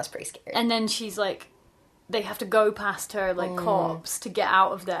 hanging down. That's pretty scary. And then she's, like... They have to go past her, like, corpse to get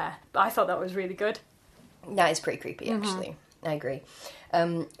out of there. But I thought that was really good. That is pretty creepy, actually. I agree.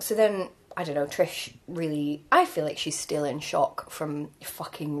 So then, I don't know, Trish really... I feel like she's still in shock from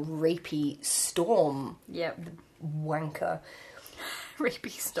fucking rapey Storm Yep. wanker.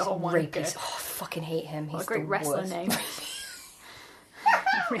 Rapey Storm Rapey. Wanker. Oh, I fucking hate him. He's What a great the wrestler worst. name.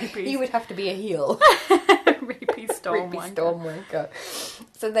 Rapey. He would have to be a heel. Rapey Storm Rapey Wanker. Storm wanker.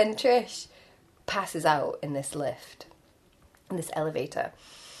 So then Trish passes out in this lift, in this elevator.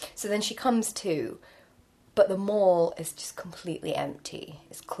 So then she comes to, but the mall is just completely empty.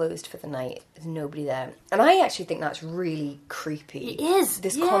 It's closed for the night. There's nobody there. And I actually think that's really creepy. It is,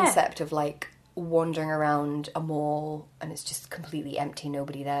 This yeah. concept of like wandering around a mall and it's just completely empty,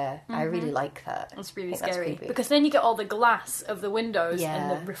 nobody there. I really like that. That's really I think scary. creepy. Because then you get all the glass of the windows Yeah.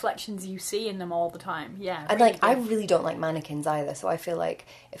 and the reflections you see in them all the time. Yeah. And really like, I good. really don't like mannequins either. So I feel like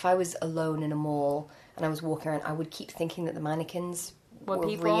if I was alone in a mall and I was walking around, I would keep thinking that the mannequins Were were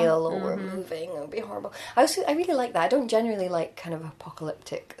people? real or were moving. It would be horrible. I really like that. I don't generally like kind of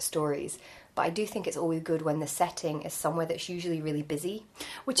apocalyptic stories, but I do think it's always good when the setting is somewhere that's usually really busy,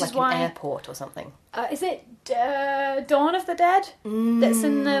 Which like is why... an airport or something. Is it Dawn of the Dead that's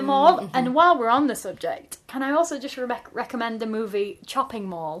in the mall? And while we're on the subject, can I also just recommend the movie Chopping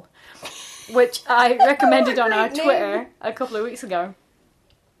Mall, which I recommended on our Great name. Twitter a couple of weeks ago.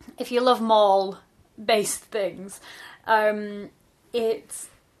 If you love mall-based things, it's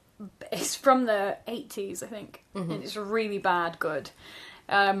from the 80s, I think, and it's really bad good.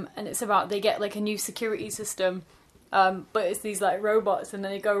 And it's about, they get like a new security system, but it's these like robots and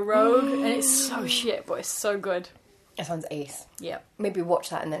then they go rogue, and it's so shit, but it's so good. It sounds ace. Yeah. Maybe watch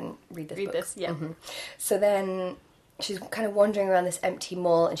that and then read this book. Yeah. So then she's kind of wandering around this empty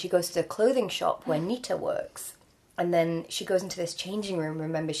mall and she goes to the clothing shop where Nita works. And then she goes into this changing room.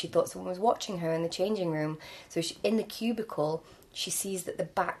 Remember, she thought someone was watching her in the changing room. So in the cubicle, she sees that the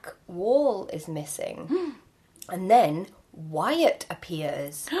back wall is missing. And then Wyatt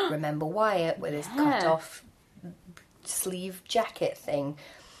appears. Remember Wyatt with his cut off sleeve jacket thing.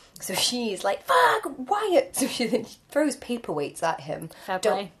 So she's like, fuck, Wyatt! So she then throws paperweights at him. Fair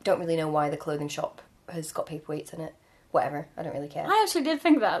play. Don't really know why the clothing shop has got paperweights in it. Whatever, I don't really care. I actually did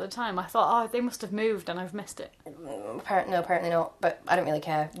think that at the time. I thought, oh, they must have moved and I've missed it. Apparently not, but I don't really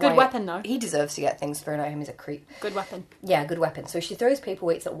care. Good weapon, though. He deserves to get things thrown at him. He's a creep. Good weapon. Yeah, good weapon. So she throws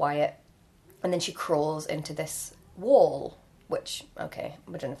paperweights at Wyatt, and then she crawls into this wall, which, okay,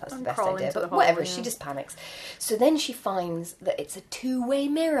 I don't know if that's the best crawl idea, into but the hole, whatever, yeah. she just panics. So then she finds that it's a two-way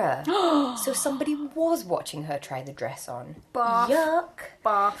mirror. So somebody was watching her try the dress on. Barf. Yuck.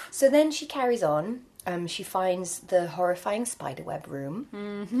 Barf. So then she carries on. She finds the horrifying spiderweb room.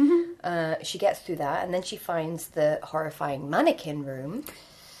 She gets through that, and then she finds the horrifying mannequin room,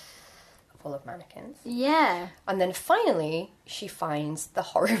 full of mannequins. Yeah. And then finally, she finds the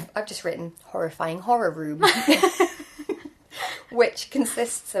I've just written horrifying horror room, which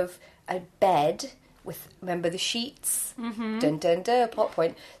consists of a bed with, remember the sheets? Dun dun dun, plot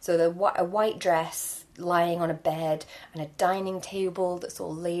point. So a white dress lying on a bed and a dining table that's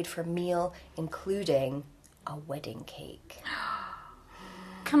all laid for a meal, including a wedding cake.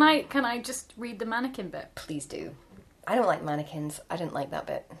 Can I just read the mannequin bit? Please do. I don't like mannequins. I didn't like that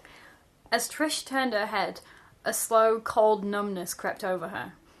bit. As Trish turned her head, a slow, cold numbness crept over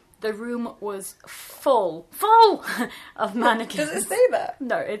her. The room was full of mannequins. Does it say that?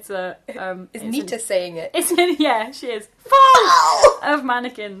 No, it's a... Is Nita saying it? Yeah, she is. Full of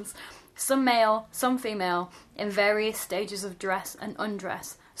mannequins. Some male, some female, in various stages of dress and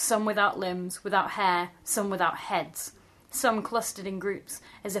undress. Some without limbs, without hair, some without heads. some clustered in groups,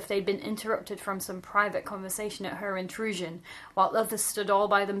 as if they'd been interrupted from some private conversation at her intrusion, while others stood all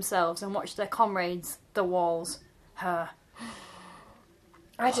by themselves and watched their comrades, the walls, her.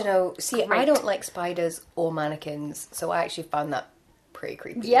 I don't know. See, I Great. don't like spiders or mannequins, so I actually found that pretty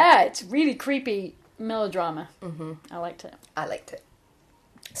creepy. Yeah, it's really creepy melodrama. Mm-hmm. I liked it. I liked it.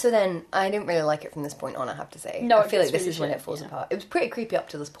 So then, I didn't really like it from this point on, I have to say. No, I feel it like gets this is really when it shit, falls yeah. apart. It was pretty creepy up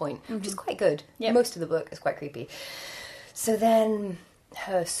to this point, which is quite good. Yep. Most of the book is quite creepy. So then,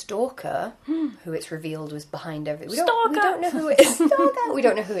 her stalker, who it's revealed was behind everything. We don't know who it is. Stalker! We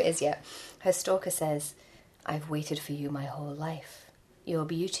don't know who it is yet. Her stalker says, I've waited for you my whole life. Your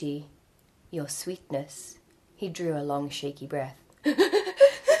beauty, your sweetness. He drew a long, shaky breath.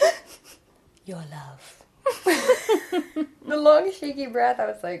 Your love. The long, shaky breath. I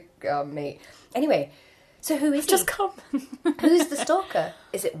was like, oh, mate. Anyway, so who is Just he? come. Who's the stalker?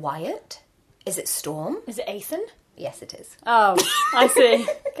 Is it Wyatt? Is it Storm? Is it Ethan? Yes, it is. Oh, I see.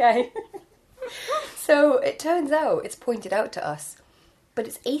 Okay. So it turns out, it's pointed out to us, but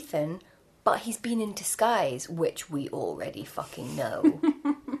it's Ethan, but he's been in disguise, which we already fucking know.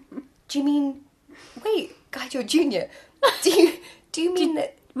 Do you mean... Wait, Gaijo Jr., do you mean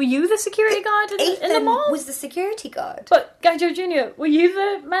that Were you the security guard in the Ethan mall? was the security guard? But Gaijo Jr., were you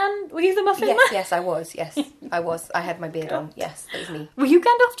the man? Were you the muffin Yes, man? yes, I was. Yes, I was. I had my beard on. Yes, that was me. Were you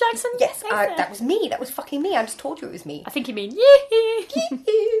Gandalf Jackson? Yes, Ethan? that was me. That was fucking me. I just told you it was me. I think you mean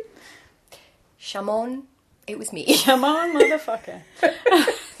yee. Shamon, it was me. Come on, motherfucker.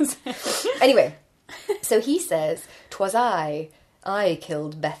 Anyway, so he says, 'twas I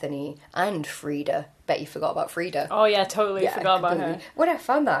killed Bethany and Frida. Bet you forgot about Frida. Oh yeah, totally forgot about completely. her. When I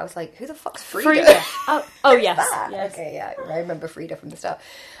found that, I was like, who the fuck's Frida? Frida. Oh yes. That? Yes. Okay, yeah, I remember Frida from the start.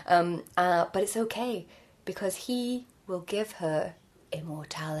 But it's okay, because he will give her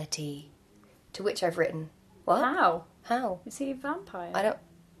immortality. To which I've written, what? How? How? Is he a vampire?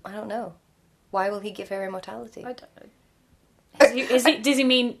 I don't know. Why will he give her immortality? I don't know. Does he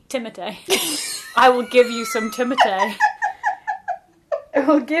mean Timotei? I will give you some Timotei. I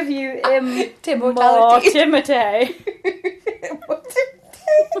will give you more Timortality. Timotei.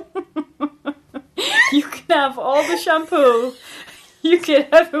 You can have all the shampoo you could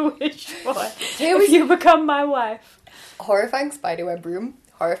ever wish for if you become my wife. Horrifying spiderweb room,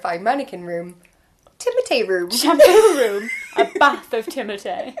 horrifying mannequin room, Timotei room. Shampoo room, a bath of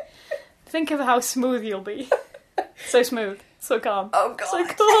Timotei. Think of how smooth you'll be. So smooth, so calm. Oh god. So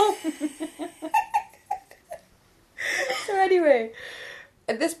cool. So anyway,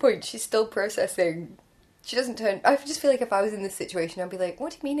 at this point she's still processing. She doesn't turn... I just feel like if I was in this situation, I'd be like,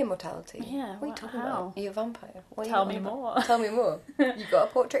 what do you mean immortality? Yeah, what are you talking how? about? Are you a vampire? What are Tell you me on about? more. Tell me more. You got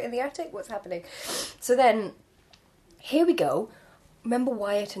a portrait in the attic? What's happening? So then, here we go. Remember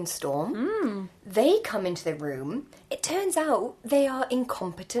Wyatt and Storm? They come into the room. It turns out they are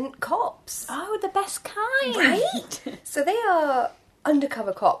incompetent cops. Oh, the best kind. Right? So they are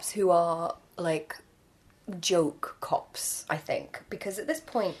undercover cops who are, like, joke cops, I think. Because at this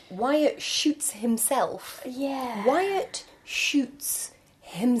point, Wyatt shoots himself. Yeah. Wyatt shoots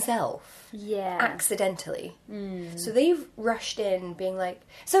himself. Yeah. Accidentally. So they've rushed in being like,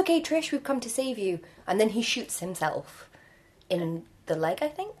 it's okay, Trish, we've come to save you. And then he shoots himself in the leg, I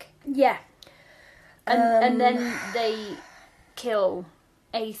think. Yeah. And then they kill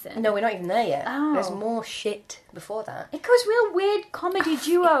Ethan. No, we're not even there yet. Oh. There's more shit before that. It goes real weird comedy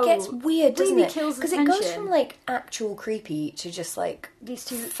duo. It gets weird, doesn't really it? kills the Because it goes tension. from like actual creepy to just like These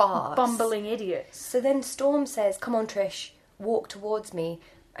two farce. bumbling idiots. So then Storm says, "Come on, Trish, walk towards me,"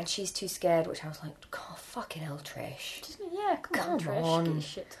 and she's too scared. Which I was like, "God, fucking hell, Trish." Just, yeah, come on, Come Trish. on. Get your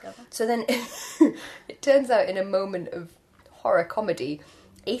shit together. So then it turns out in a moment of horror comedy,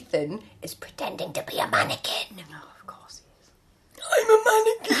 Ethan is pretending to be a mannequin. Oh, of course he is. I'm a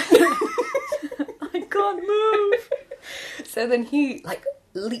mannequin. I can't move. So then he like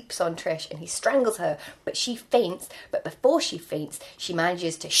leaps on Trish and he strangles her, but she faints. But before she faints, she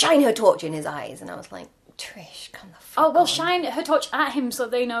manages to shine her torch in his eyes, and I was like, Trish, come the fuck Oh, well, on. shine her torch at him so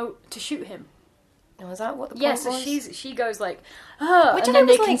they know to shoot him. Was that what the point Yeah, was? so she goes like, oh, Which and I then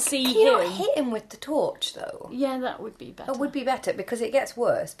they was can like, see can you him. not hit him with the torch, though? Yeah, that would be better. That would be better, because it gets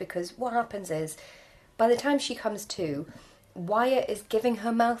worse, because what happens is, by the time she comes to, Wyatt is giving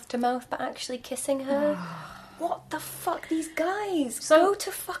her mouth to mouth, but actually kissing her. What the fuck, these guys? Go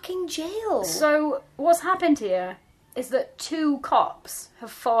to fucking jail. So, what's happened here is that two cops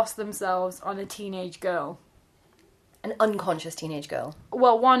have forced themselves on a teenage girl. An unconscious teenage girl.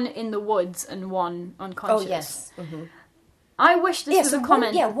 Well, one in the woods and one unconscious. Oh, yes. Mm-hmm. I wish this was a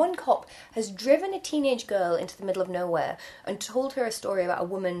comment. One cop has driven a teenage girl into the middle of nowhere and told her a story about a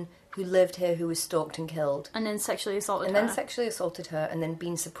woman who lived here who was stalked and killed. And then sexually assaulted her. And then sexually assaulted her and then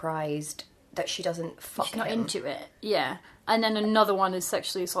been surprised that she doesn't fuck She's not him. into it. Yeah. And then another one has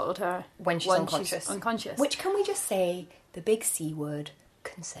sexually assaulted her When she's unconscious. unconscious. Which, can we just say, the big C word,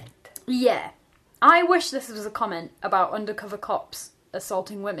 consent. Yeah. I wish this was a comment about undercover cops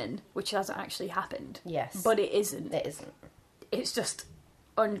assaulting women, which hasn't actually happened. Yes. But it isn't. It isn't. It's just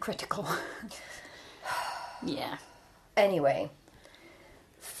uncritical. Yeah. Anyway.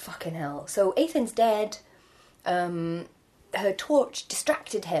 Fucking hell. So Ethan's dead. Her torch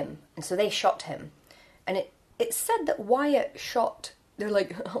distracted him, and so they shot him. And it said that Wyatt shot... They're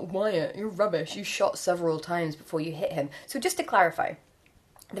like, oh, Wyatt, you're rubbish. You shot several times before you hit him. So just to clarify,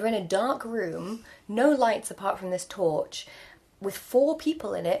 they're in a dark room, no lights apart from this torch, with 4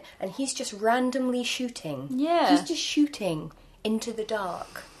 people in it, and he's just randomly shooting. Yeah. He's just shooting into the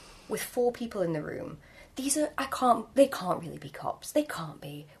dark with 4 people in the room. These are, they can't really be cops. They can't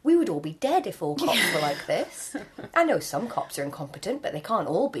be. We would all be dead if all cops were like this. I know some cops are incompetent, but they can't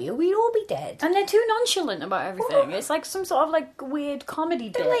all be, or we'd all be dead. And they're too nonchalant about everything. It's like some sort of like weird comedy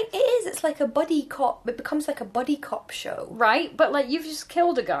bit. They're like, it is, it's like a buddy cop, it becomes like a buddy cop show. Right? But like, you've just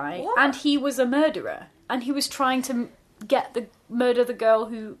killed a guy, What? and he was a murderer. And he was trying to murder the girl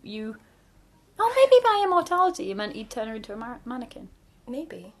who you... Oh, maybe by immortality you meant he'd turn her into a mannequin.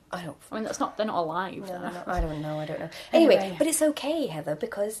 Maybe. I don't... I mean, they're not alive. No, I don't know. Anyway, but it's okay, Heather,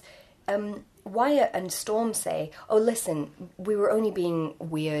 because Wyatt and Storm say, oh, listen, we were only being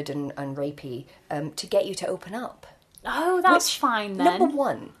weird and rapey to get you to open up. Oh, that's fine then. Number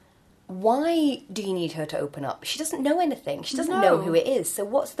one, why do you need her to open up? She doesn't know anything. She doesn't No. know who it is. So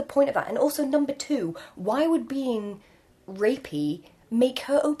what's the point of that? And also, number two, why would being rapey make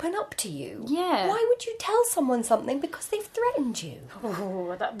her open up to you? Yeah. Why would you tell someone something because they've threatened you?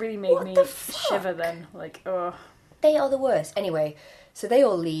 Oh, that really made What me the fuck? shiver then. Like, oh. They are the worst. Anyway, so they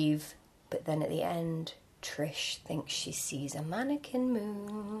all leave, but then at the end, Trish thinks she sees a mannequin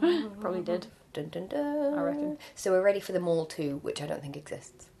move. Probably did. Dun, dun, dun. I reckon. So we're ready for the Mall 2, which I don't think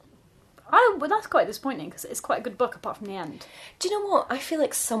exists. Well, that's quite disappointing because it's quite a good book apart from the end. Do you know what? I feel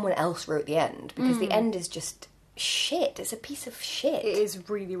like someone else wrote the end, because the end is just shit. It's a piece of shit. It is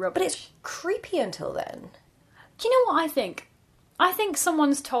really rubbish. But it's creepy until then. Do you know what I think? I think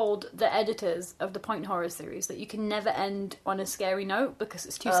someone's told the editors of the Point Horror series that you can never end on a scary note because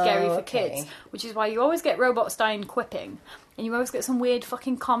it's too scary for okay. kids, which is why you always get robots dying quipping, and you always get some weird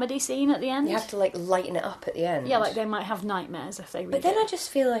fucking comedy scene at the end. You have to, like, lighten it up at the end. Yeah, like they might have nightmares if they read But then it. I just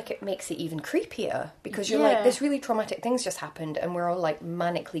feel like it makes it even creepier, because you're Yeah. like, this really traumatic things just happened, and we're all, like,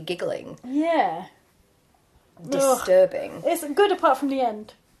 manically giggling. Yeah. Disturbing. It's good apart from the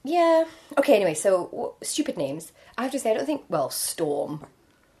end. Yeah. Okay, anyway, so stupid names. I have to say, I don't think, well, Storm.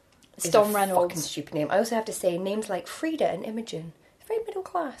 is Storm a Reynolds. fucking stupid name. I also have to say names like Frida and Imogen. It's very middle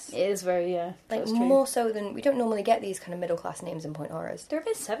class. It is very, Like, that's true. more so than... We don't normally get these kind of middle class names in Point Horrors. They're a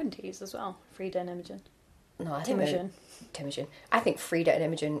bit 70s as well, Frida and Imogen. No, I think Timogen. Timogen. I think Frida and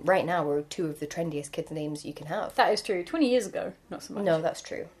Imogen right now are 2 of the trendiest kids' names you can have. That is true. 20 years ago, not so much. No, that's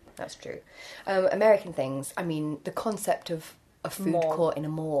true. That's true. American things, I mean, the concept of a food Mall. court in a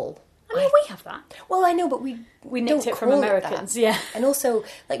mall. I mean, we have that. Well, I know, but we nicked don't it from call Americans, that. yeah. And also,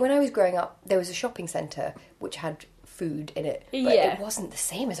 like, when I was growing up, there was a shopping centre which had food in it, but Yeah. it wasn't the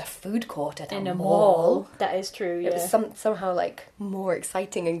same as a food court at In a a mall. mall. That is true, yeah. It was somehow, like, more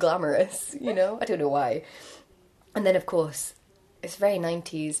exciting and glamorous, you know? I don't know why. And then, of course, it's very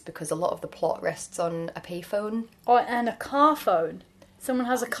 90s because a lot of the plot rests on a payphone. Oh, and a car phone. Someone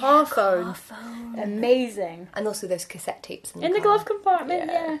has a car phone. Amazing. And also there's cassette tapes in In the car. glove compartment,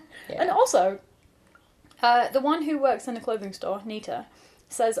 yeah. Yeah. And also, the one who works in a clothing store, Nita,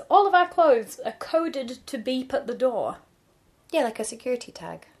 says all of our clothes are coded to beep at the door. Yeah, like a security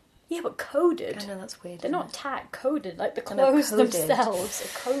tag. Yeah, but coded. I know, that's weird. They're isn't not it? tag coded. Like the I know, clothes coded. themselves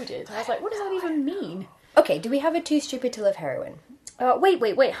are coded. I was like, what does that even mean? Okay, do we have a Too Stupid to Love heroine?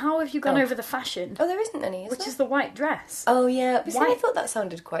 Wait. How have you gone Oh. over the fashion? Oh, there isn't any, Which is the white dress. Oh, yeah. But see, I White- thought that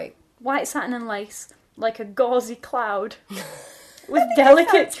sounded quite... White satin and lace, like a gauzy cloud, with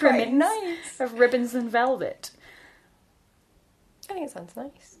delicate sounds quite trimmings nice. of ribbons and velvet. I think it sounds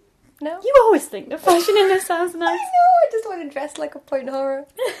nice. No? You always think the fashion in this sounds I nice. know, I just want to dress like a Point Horror.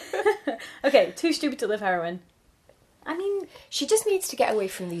 Okay, Too Stupid to Live heroine. I mean, She just needs to get away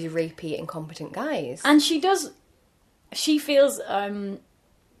from these rapey, incompetent guys. and she feels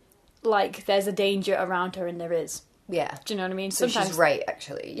like there's a danger around her, and there is. Yeah. Do you know what I mean? So she's right,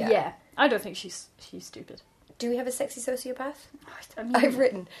 actually, yeah. Yeah. I don't think she's stupid. Do we have a sexy sociopath? I mean, I've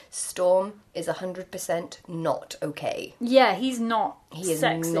written, Storm is 100% not okay. yeah, he's not He is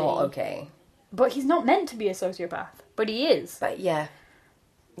sexy. not okay. But he's not meant to be a sociopath. But he is. But yeah.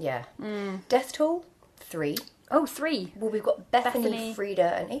 Yeah. Death Toll, 3. Oh, 3. Well, we've got Bethany, Bethany.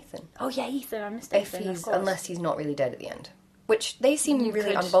 Frida, and Ethan. Oh, yeah, Ethan. I missed If Ethan, of he's, course. unless he's not really dead at the end. Which they seem You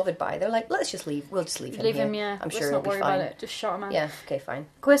really could. unbothered by. They're like, let's just leave. We'll just leave him Leave here. him, yeah. I'm Let's sure not it'll be worry fine. about it. Just shot him out. Yeah, okay, fine.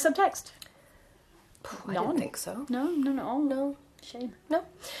 Queer subtext? I None. don't think so. No, none at all. No. Shame. No.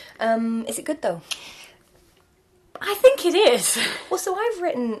 Is it good, though? I think it is. Well, so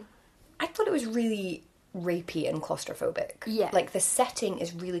I thought it was really rapey and claustrophobic. Yeah. Like, the setting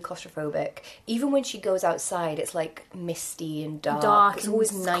is really claustrophobic. Even when she goes outside, it's, like, misty and dark. Dark It's and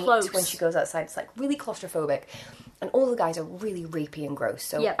always night close. when she goes outside. It's, like, really claustrophobic. And all the guys are really rapey and gross.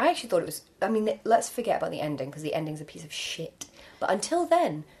 So Yeah. I actually thought it was... I mean, let's forget about the ending, because the ending's a piece of shit. But until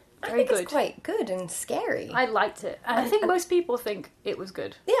then, I Very think good. it's quite good and scary. I liked it. And I think most people think it was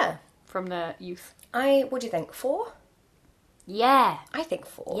good Yeah. from their youth. What do you think? 4? Yeah. I think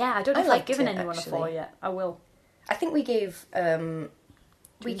 4. Yeah, I don't know if I've liked given it, anyone actually. a 4 yet. I will. I think we gave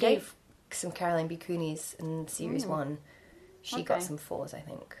We gave some Caroline B. Cooney's in series 1. She got Okay. some 4s, I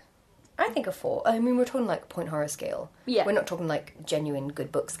think. I think a 4. I mean, we're talking like point horror scale. Yeah. We're not talking like genuine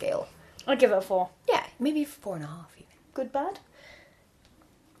good book scale. I'll give it a 4. Yeah, maybe 4.5 even. Good, bad?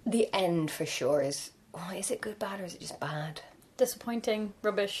 The end for sure is. Oh, is it good, bad, or is it just bad? Disappointing,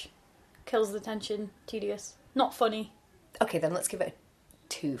 rubbish, kills the tension, tedious, not funny. Okay, then let's give it a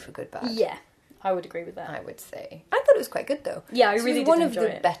 2 for good, bad. Yeah, I would agree with that. I would say. I thought it was quite good though. Yeah, I This really was did one of enjoy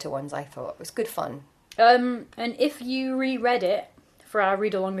the it. better ones. I thought it was good fun. And if you reread it for our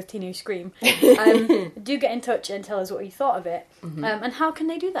read along with Teenage Scream, do get in touch and tell us what you thought of it. And how can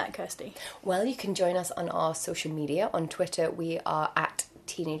they do that, Kirsty? Well, you can join us on our social media. On Twitter, we are at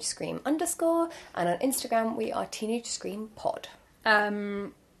Teenage Scream _, and on Instagram, we are Teenage Scream Pod.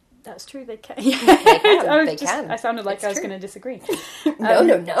 That's true, they can. They can. I sounded like It's I was true. going to disagree. No.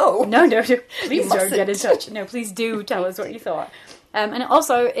 No, please don't mustn't. get in touch. No, please do tell us what you thought. And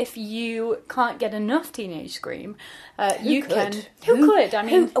also, if you can't get enough Teenage Scream, you can... Who could? I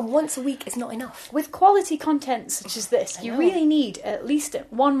mean... Once a week is not enough. With quality content such as this, you know. really need at least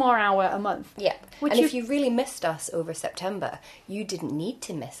 1 more hour a month. Yeah. Which And you- if you really missed us over September, you didn't need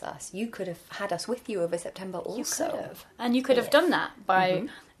to miss us. You could have had us with you over September also. You could have. And you could have done that by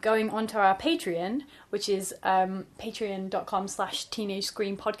going onto our Patreon, which is patreon.com/Teenage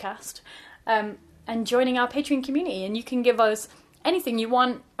Scream Podcast, and joining our Patreon community. And you can give us anything you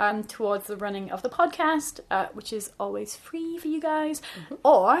want towards the running of the podcast, which is always free for you guys.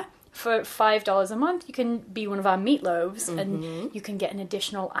 Or for $5 a month, you can be one of our meatloaves and you can get an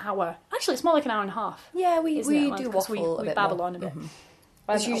additional hour. Actually, it's more like an hour and a half. Yeah, we isn't it, a month? do 'Cause waffle a we bit babble more. on a bit.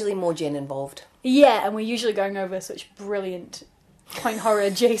 There's usually more gin involved. Yeah, and we're usually going over such brilliant point horror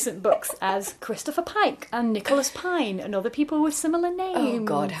adjacent books as Christopher Pike and Nicholas Pine and other people with similar names. Oh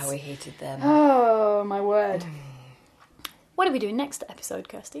God, how I hated them. Oh, my word. What are we doing next episode,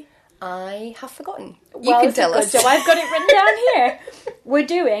 Kirsty? I have forgotten. You Well, can it's a tell good us. job. I've got it written down here. We're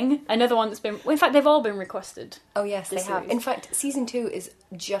doing another one that's been... Well, in fact, they've all been requested. Oh yes, they this have. series. In fact, season 2 is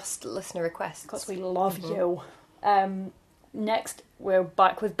just listener requests. Because we love you. Next, we're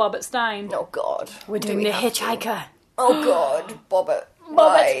back with Bobbert Stein. Oh God, We're do doing we The have to? Hitchhiker. Oh God, Bobbert.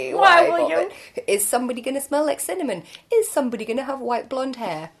 Bobbert, why will you? Bobbert? Is somebody going to smell like cinnamon? Is somebody going to have white blonde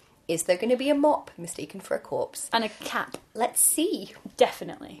hair? Is there going to be a mop mistaken for a corpse? And a cap. Let's see.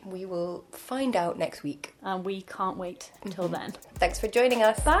 Definitely. We will find out next week. And we can't wait until then. Thanks for joining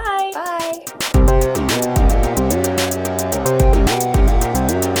us. Bye. Bye.